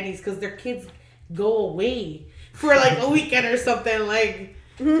baby daddies because their kids go away for like a weekend or something like.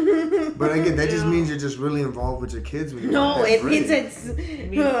 But again, that just means you're just really involved with your kids. When no, it means it's a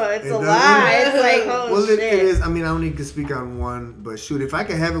lie. It's like, well, it is. I mean, I only can speak on one, but shoot, if I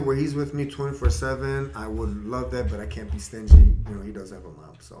could have it where he's with me 24/7, I would love that. But I can't be stingy. You know, he does have a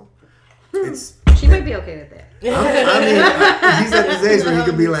mom, so it's. She might be okay with that. I mean, he's at this age where he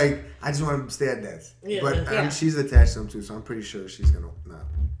could be like, I just want to stay at dad's. Yeah. But she's attached to him too, so I'm pretty sure she's gonna not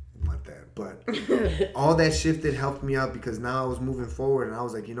want that. But all that shifted helped me out because now I was moving forward and I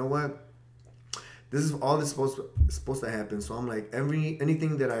was like, you know what? This is all this supposed to happen. So I'm like,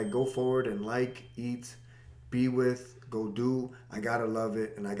 anything that I go forward and like, eat, be with, go do, I gotta love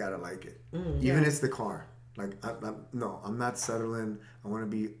it and I gotta like it. Even if it's the car. Like, I'm not settling. I want to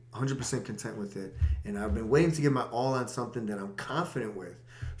be 100% content with it. And I've been waiting to get my all on something that I'm confident with.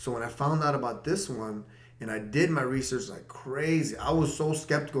 So when I found out about this one, and I did my research like crazy, I was so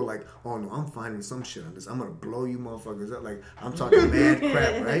skeptical, like, oh no, I'm finding some shit on this. I'm going to blow you motherfuckers up. Like, I'm talking mad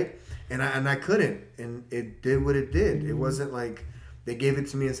crap, right? And I couldn't. And it did what it did. It wasn't like they gave it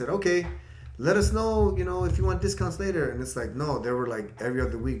to me and said, okay, let us know, you know, if you want discounts later. And it's like, no, they were like every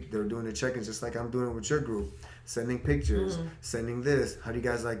other week, they were doing the check-ins just like I'm doing it with your group. Sending pictures, sending this. How do you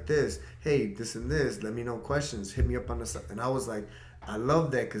guys like this? Hey, this and this. Let me know questions. Hit me up on the side. And I was like, I love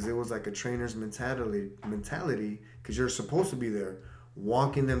that because it was like a trainer's mentality because you're supposed to be there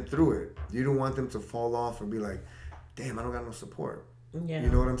walking them through it. You don't want them to fall off or be like, damn, I don't got no support. Yeah. You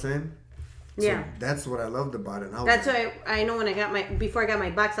know what I'm saying? Yeah. So that's what I loved about it. And that's why I know when before I got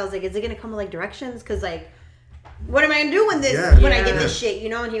my box, I was like, is it going to come with like directions? Because like, what am I going to do when I get this shit, you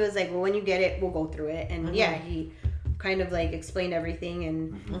know? And he was like, well, when you get it, we'll go through it. And he kind of like explained everything.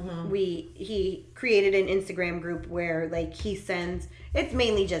 And he created an Instagram group where like he sends, it's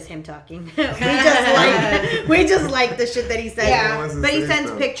mainly just him talking. we just like the shit that he says. Yeah. But he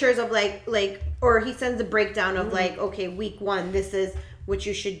sends pictures of like, or he sends a breakdown of like, okay, week 1, this is what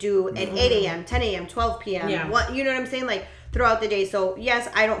you should do at 8 a.m., 10 a.m., 12 p.m. Yeah. What, you know what I'm saying? Like throughout the day. So yes,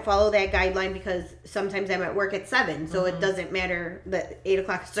 I don't follow that guideline because sometimes I'm at work at 7. So it doesn't matter that 8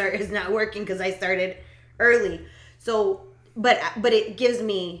 o'clock start is not working because I started early. So, but it gives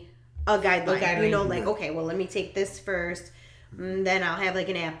me a guideline. You know, like, okay, well, let me take this first. Then I'll have like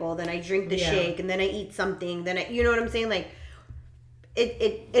an apple. Then I drink the shake and then I eat something. Then you know what I'm saying? Like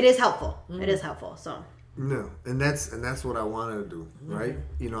it is helpful. It is helpful. So. No, and that's what I wanted to do, right?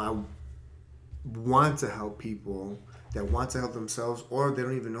 You know, I want to help people that want to help themselves, or they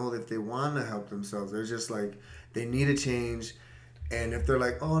don't even know if they want to help themselves. They're just like, they need a change, and if they're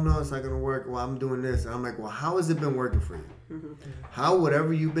like, oh no, it's not gonna work. Well, I'm doing this, and I'm like, well, how has it been working for you? How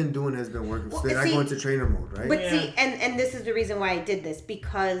whatever you've been doing has been working. So they're not going to trainer mode, right? But see, and this is the reason why I did this,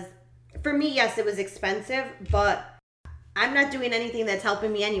 because for me, yes, it was expensive, but I'm not doing anything that's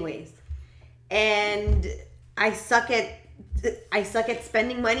helping me anyways. And I suck at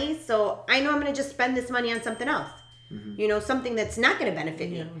spending money, so I know I'm going to just spend this money on something else. You know, something that's not going to benefit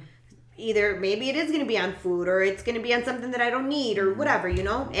me. Either maybe it is going to be on food, or it's going to be on something that I don't need, or whatever, you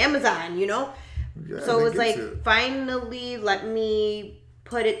know, Amazon, you know. Yeah, so it's like, finally, let me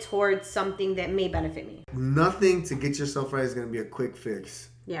put it towards something that may benefit me. Nothing to get yourself right is going to be a quick fix.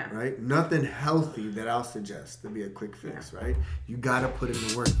 Yeah. Right? Nothing healthy that I'll suggest to be a quick fix, right? You got to put in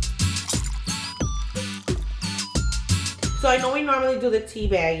the work. So I know we normally do the tea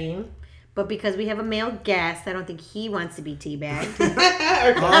bagging. But because we have a male guest, I don't think he wants to be teabagged.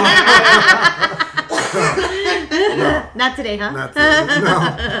 Not today, huh? Not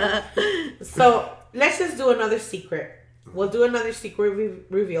today. No. So let's just do another secret. We'll do another secret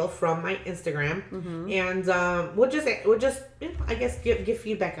reveal from my Instagram, and we'll just I guess give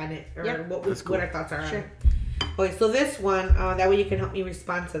feedback on it or what our thoughts are. Sure. On it. Okay, so this one that way you can help me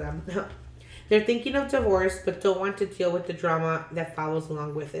respond to them. They're thinking of divorce, but don't want to deal with the drama that follows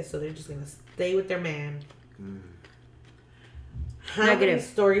along with it, so they're just gonna stay with their man. How many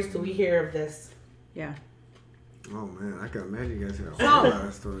stories do we hear of this? Yeah. Oh man, I can imagine you guys have a lot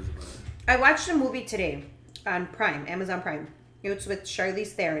of stories about it. I watched a movie today on Prime, Amazon Prime. It's with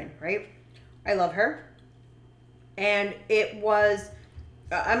Charlize Theron, right? I love her. And it was,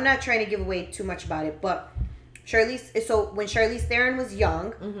 I'm not trying to give away too much about it, but when Charlize Theron was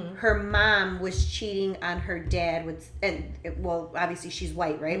young, her mom was cheating on her dad obviously she's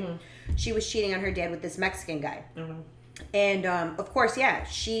white, right? She was cheating on her dad with this Mexican guy. And of course,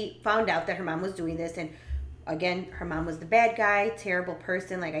 she found out that her mom was doing this, and again, her mom was the bad guy, terrible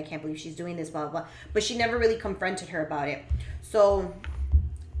person, like, I can't believe she's doing this, blah, blah, blah. But she never really confronted her about it. So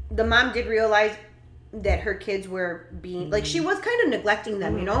the mom did realize that her kids were being, like, she was kind of neglecting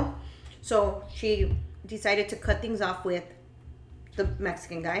them, you know? So she decided to cut things off with the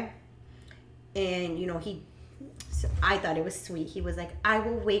Mexican guy. And, you know, I thought it was sweet. He was like, I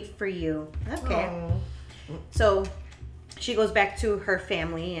will wait for you. Okay. Aww. So she goes back to her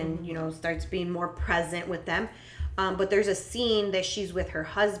family and, you know, starts being more present with them. But there's a scene that she's with her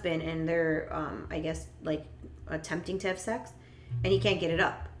husband and they're, I guess, like, attempting to have sex. And he can't get it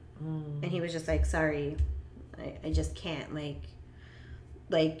up. And he was just like, sorry, I just can't. Like,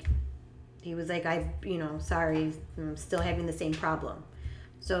 he was like, sorry, I'm still having the same problem.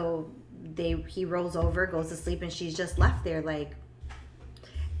 So he rolls over, goes to sleep, and she's just left there, like,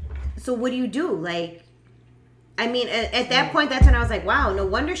 so what do you do? Like, I mean, at that point, that's when I was like, wow, no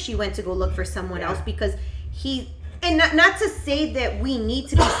wonder she went to go look for someone else, because and not to say that we need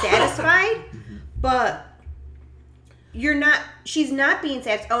to be satisfied, but she's not being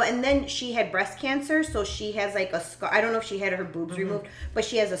satisfied. Oh, and then she had breast cancer, so she has like a scar. I don't know if she had her boobs removed, but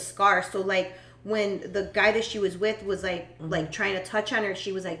she has a scar. So like when the guy that she was with was like trying to touch on her,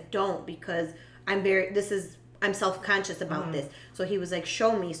 she was like, don't, because I'm self-conscious about this. So he was like,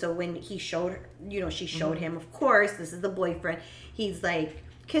 show me. So when he showed her, you know, she showed him, of course, this is the boyfriend. He's like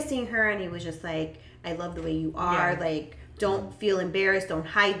kissing her and he was just like, I love the way you are. Like, don't feel embarrassed. Don't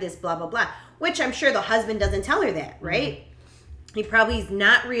hide this, blah, blah, blah. Which I'm sure the husband doesn't tell her that, right? He probably is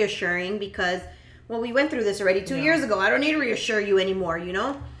not reassuring because, well, we went through this already 2 years ago. I don't need to reassure you anymore, you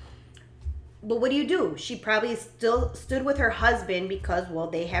know? But what do? She probably still stood with her husband because, well,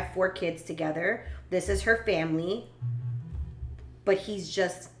 they have 4 kids together. This is her family. But he's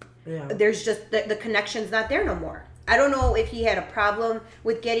just, there's just, the connection's not there no more. I don't know if he had a problem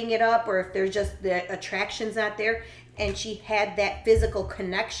with getting it up or if there's just the attraction's not there. And she had that physical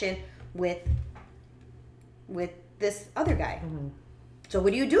connection with this other guy. So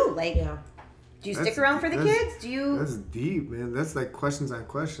what do you do? Like, do you stick around for the kids? Do you? That's deep, man. That's like questions on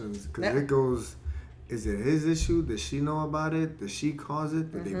questions. Because it goes, is it his issue? Does she know about it? Does she cause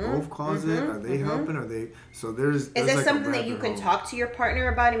it? Did they both cause it? Are they helping? Are they? So there's Is there like something that you can talk to your partner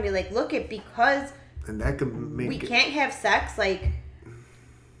about and be like, look, because and that can make we can't have sex. Like,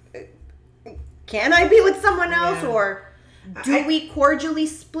 can I be with someone else, or do we cordially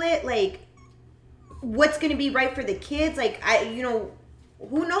split? Like, what's going to be right for the kids? Like,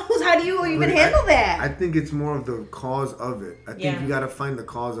 who knows? How do you even handle that? I think it's more of the cause of it. I think you got to find the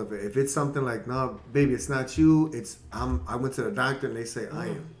cause of it. If it's something like, no, baby, it's not you. It's I went to the doctor and they say I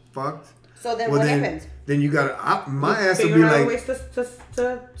am fucked. So then what happens? Then you got to, my ass will be like,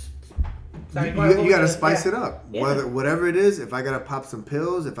 you got to spice it up. Whatever it is, if I got to pop some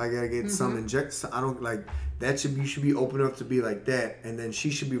pills, if I got to get some injections, I don't like that. You should be open enough to be like that. And then she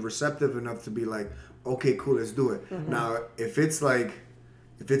should be receptive enough to be like, okay, cool, let's do it. Now, if it's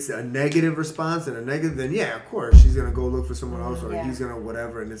a negative response and a negative, then of course she's gonna go look for someone else, or he's gonna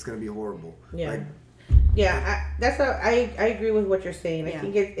whatever, and it's gonna be horrible. I agree with what you're saying. I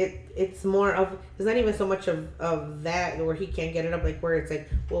think it's more of, there's not even so much of that where he can't get it up, like where it's like,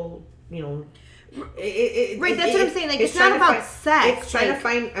 well, you know, that's what I'm saying. Like, it's not about sex. It's trying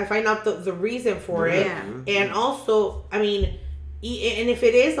to find out the reason for it, and also, I mean. And if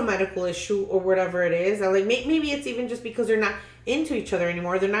it is a medical issue or whatever it is, like maybe it's even just because they're not into each other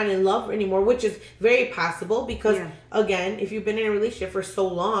anymore, they're not in love anymore, which is very possible because again, if you've been in a relationship for so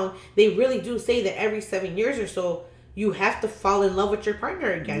long, they really do say that every 7 years or so you have to fall in love with your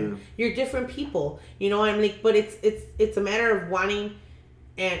partner again. You're different people, you know. I'm like, but it's a matter of wanting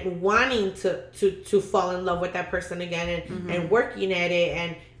to fall in love with that person again and working at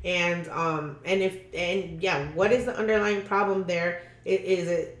it and what is the underlying problem there? Is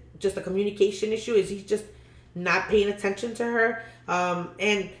it just a communication issue? Is he just not paying attention to her?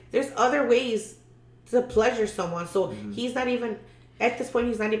 And there's other ways to pleasure someone. So he's not even at this point.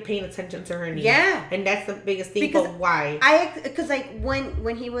 He's not even paying attention to her needs. Yeah, and that's the biggest thing. Because but why? Because like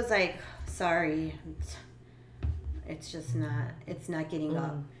when he was like, sorry, it's just not. It's not getting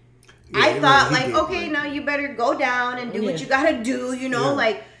up. Yeah, I thought like, okay, now you better go down and do what you gotta do. You know,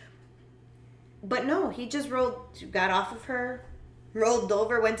 like. But no, he just got off of her, rolled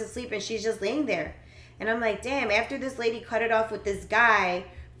over, went to sleep, and she's just laying there. And I'm like, damn, after this lady cut it off with this guy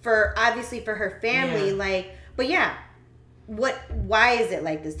obviously for her family, like, but yeah, why is it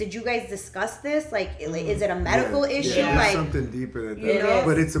like this? Did you guys discuss this? Like, is it a medical issue? Yeah, like something deeper than that. You know?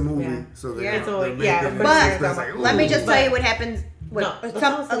 But it's a movie, so but let me just tell you what happens.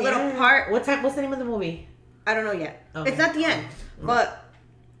 What's the name of the movie? I don't know yet. Okay. It's not the end, but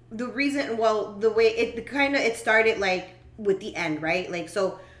the reason, the way it started, like with the end, right? Like,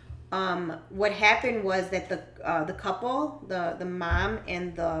 so, what happened was that the couple, the mom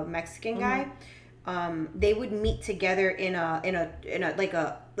and the Mexican guy, they would meet together in a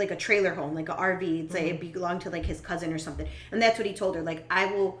like a trailer home, like a RV. It's like it belonged to like his cousin or something, and that's what he told her. Like,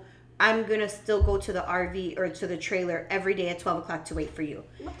 I'm gonna still go to the RV or to the trailer every day at 12 o'clock to wait for you.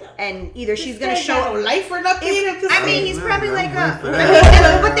 And either she's gonna show up life or nothing. I mean, he's probably like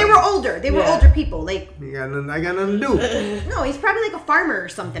but they were older. They were older people. Like, I got nothing to do. No, he's probably like a farmer or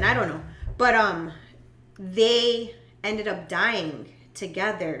something. I don't know. But they ended up dying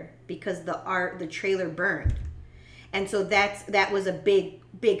together because the trailer burned, and so that was a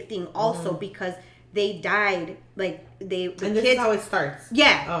big thing also because they died like the and kids. This is how it starts.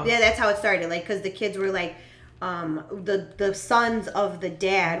 Yeah, that's how it started. Like, because the kids were like, the sons of the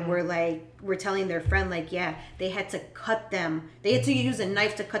dad were telling their friend like, yeah, they had to cut them. They had to use a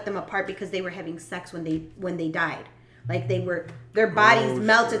knife to cut them apart because they were having sex when they died. Like, their bodies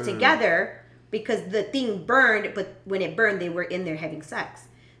melted together because the thing burned, but when it burned, they were in there having sex.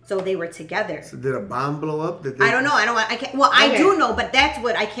 So they were together. So did a bomb blow up? I don't know. I can't. Well, I do know, but that's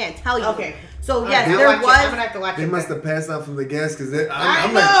what I can't tell you. Okay. So yes, there was. I'm gonna have to watch they must have passed out from the gas because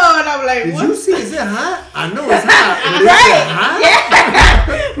I know, and I'm like, did what? you see? Is it hot? I know it's hot. But is it hot? Yeah.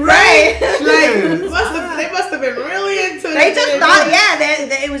 Right. Like, they must have been really into it. They just thought,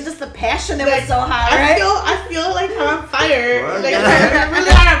 that it was just the passion that was so hot, right? I feel like I'm on fire. Well, like, I'm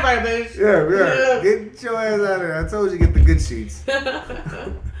really hot on fire, bitch. Yeah. Get your ass out of there. I told you, get the good sheets.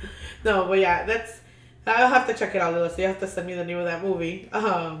 No, but yeah, I'll have to check it out, Lila. So you have to send me the name of that movie.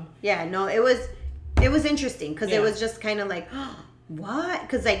 Yeah, no, it was interesting because it was just kind of like, what?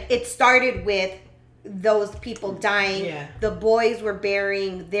 Because like it started with those people dying. Yeah. The boys were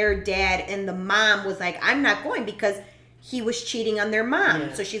burying their dad, and the mom was like, I'm not going because he was cheating on their mom.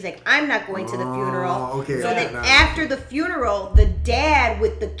 Yeah. So she's like, I'm not going to the funeral. Okay. So then after the funeral, the dad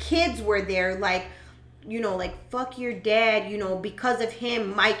with the kids were there, like, you know, like, fuck your dad, you know, because of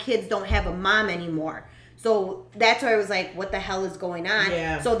him, my kids don't have a mom anymore. So that's why I was like, what the hell is going on?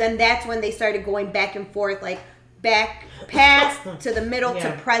 Yeah. So then that's when they started going back and forth, like back past to the middle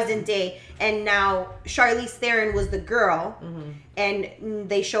to present day. And now Charlize Theron was the girl, and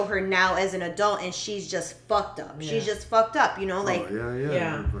they show her now as an adult, and she's just fucked up. Yeah. She's just fucked up, you know, like.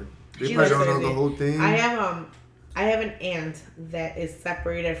 Yeah. They probably don't know the whole thing. I have an aunt that is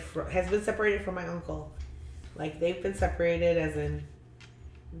has been separated from my uncle. Like, they've been separated as in,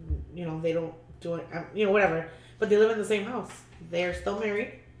 you know, they don't do it, you know, whatever. But they live in the same house. They're still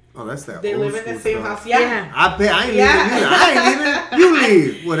married. Oh, that's that. They old live in the school same stuff. house. Yeah. I ain't leaving. You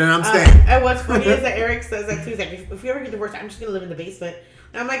leave. Well, then I'm staying. And what's funny is that Eric says that too. He's like, if you ever get divorced, I'm just gonna live in the basement.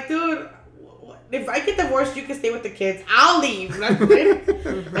 And I'm like, dude, if I get divorced, you can stay with the kids. I'll leave.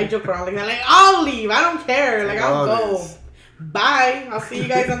 I joke around like, I'll leave. I don't care. Like, I'll go. Bye. I'll see you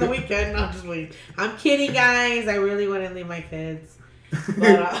guys on the weekend. No, just leave. I'm kidding, guys. I really want to leave my kids.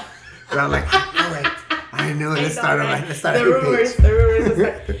 But, I'm like, all right. I know. Let's start the rumors.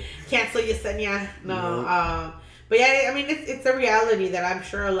 Cancel Yesenia. No. But yeah, I mean, it's a reality that I'm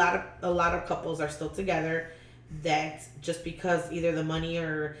sure a lot of couples are still together. That just because either the money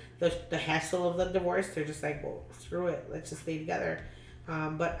or the hassle of the divorce, they're just like, well, screw it, let's just stay together.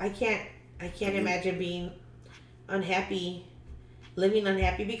 But I can't imagine being unhappy, living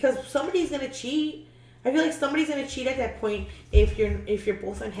unhappy, because somebody's gonna cheat. I feel like somebody's gonna cheat at that point if you're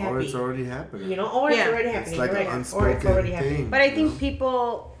both unhappy. Or it's already happening. You know, or it's already happening. It's like an unspoken thing. But I think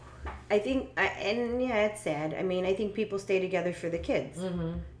people, I think, and yeah, it's sad. I mean, I think people stay together for the kids,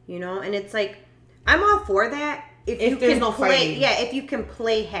 you know, and it's like, I'm all for that. If you there's can no play, fighting. yeah, if you can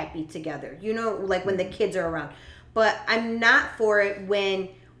play happy together, you know, like when the kids are around. But I'm not for it when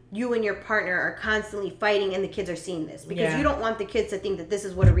you and your partner are constantly fighting and the kids are seeing this, because you don't want the kids to think that this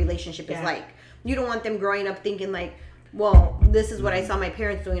is what a relationship is like. You don't want them growing up thinking like, well, this is what I saw my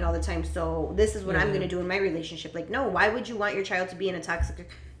parents doing all the time, so this is what I'm going to do in my relationship. Like, no, why would you want your child to be in a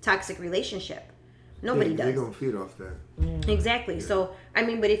toxic relationship? Nobody does. They're going to feed off that. Exactly. Yeah. So, I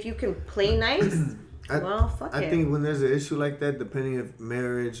mean, but if you can play nice, well, fuck it. I think when there's an issue like that, depending if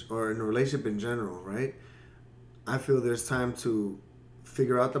marriage or in a relationship in general, right? I feel there's time to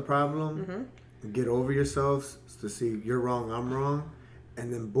figure out the problem, get over yourselves to see you're wrong, I'm wrong,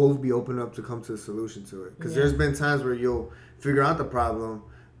 and then both be open up to come to a solution to it. Because there's been times where you'll figure out the problem,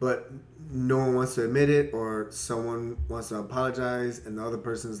 but no one wants to admit it, or someone wants to apologize, and the other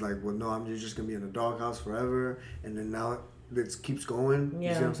person's like, well, no, you're just going to be in a doghouse forever. And then now it keeps going.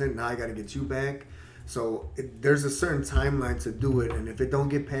 You see what I'm saying? Now I got to get you back. So there's a certain timeline to do it. And if it don't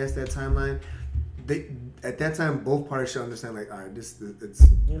get past that timeline, at that time, both parties should understand, like, all right, it's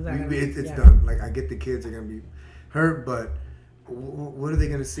done. Like, I get the kids are going to be hurt, but what are they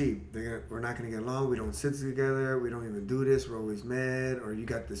gonna see? We're not gonna get along. We don't sit together. We don't even do this. We're always mad, or you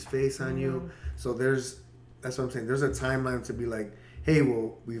got this face on you. So that's what I'm saying. There's a timeline to be like, hey,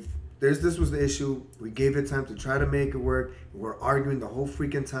 well, this was the issue. We gave it time to try to make it work. We're arguing the whole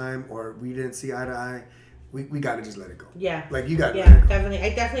freaking time, or we didn't see eye to eye. We gotta just let it go. Yeah, like you got. Yeah, definitely.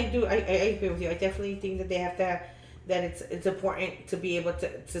 I definitely do. I agree with you. I definitely think that they have to. That it's important to be able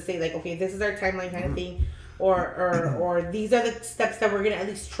to say like, okay, this is our timeline kind of thing. Or these are the steps that we're gonna at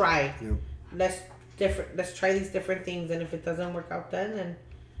least try. Let's try these different things, and if it doesn't work out, then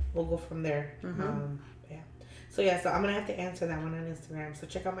we'll go from there. So I'm gonna have to answer that one on Instagram. So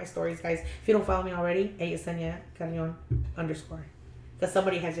check out my stories, guys. If you don't follow me already, at Yesenia Carrion _. Because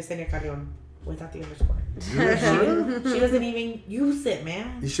somebody has Yesenia Carrion without the underscore. She doesn't even use it,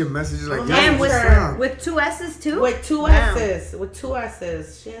 man. You should message her like, and with 2 S's too. With two S's. With 2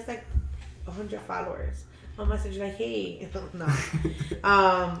 S's. She has like 100 followers. I'll message like, hey, no.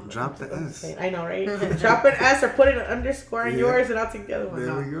 Drop the S. I know, right? Drop an S or put an underscore in yours, and I'll take the other one.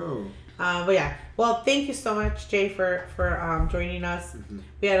 There we go. But yeah, well, thank you so much, Jay, for joining us.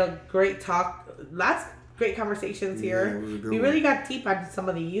 We had a great talk, lots of great conversations here. We really got deep on some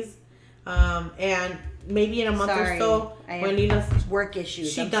of these, and maybe in a month or so, when Nina's work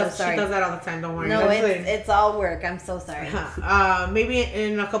issues, she does that all the time. Don't worry. No, it's all work. I'm so sorry. Maybe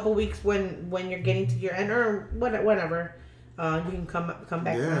in a couple weeks when you're getting to your end or whatever, you can come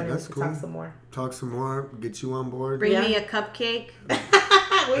back. Yeah, that's cool. Talk some more. Get you on board. Bring me a cupcake.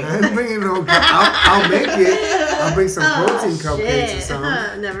 I ain't bringing no. I'll make it. I'll bring some protein cupcakes or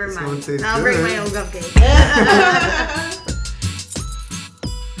something. Never mind. I'll bring my own cupcake.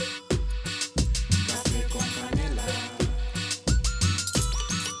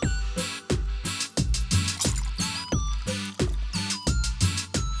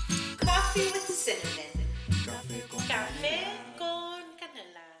 Coffee with Cinnamon.